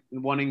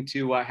wanting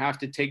to have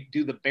to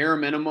do the bare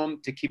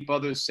minimum to keep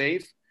others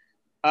safe.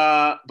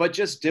 But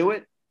just do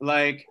it,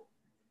 like,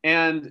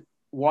 and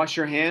wash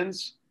your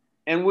hands,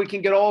 and we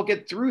can all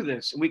get through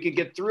this, and we can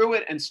get through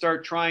it and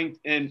start trying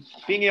and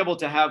being able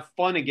to have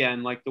fun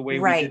again, like the way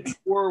we did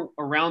before,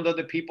 around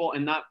other people,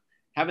 and not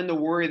having to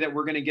worry that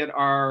we're going to get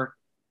our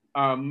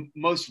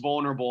most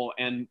vulnerable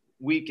and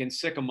weak and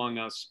sick among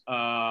us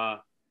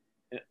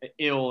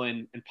ill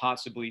and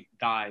possibly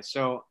die.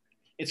 So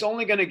it's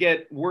only going to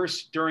get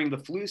worse during the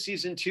flu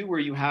season too, where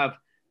you have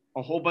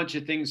a whole bunch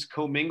of things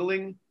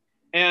commingling.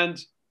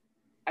 And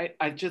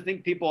I just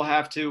think people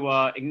have to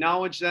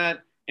acknowledge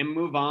that and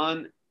move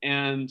on.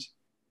 And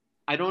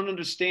I don't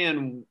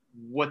understand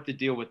what the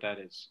deal with that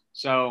is.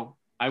 So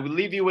I would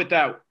leave you with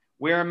that.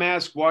 Wear a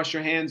mask, wash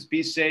your hands,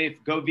 be safe,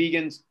 go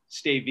vegan,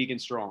 stay vegan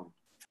strong.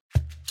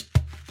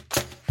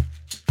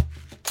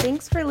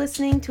 Thanks for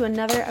listening to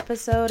another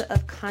episode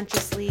of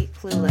Consciously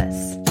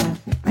Clueless.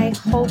 I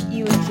hope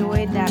you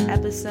enjoyed that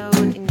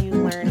episode and you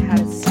learned how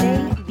to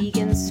stay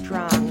vegan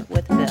strong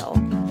with Bill.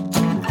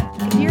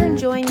 If you're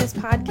enjoying this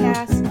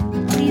podcast,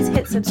 please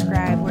hit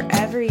subscribe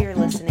wherever you're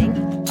listening.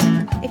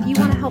 If you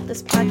want to help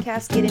this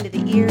podcast get into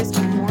the ears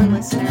of more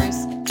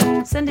listeners,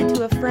 send it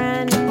to a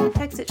friend,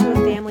 text it to a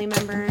family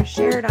member,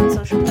 share it on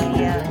social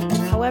media.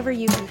 However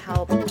you can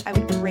help, I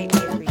would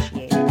greatly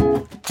appreciate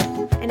it.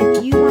 And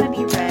if you want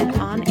to be read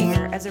on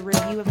air as a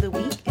review of the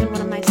week in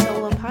one of my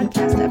solo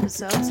podcast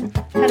episodes,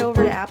 head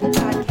over to Apple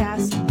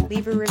Podcasts,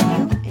 leave a review,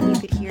 and you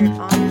could hear it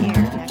on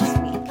air next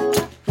week.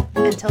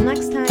 Until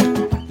next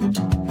time.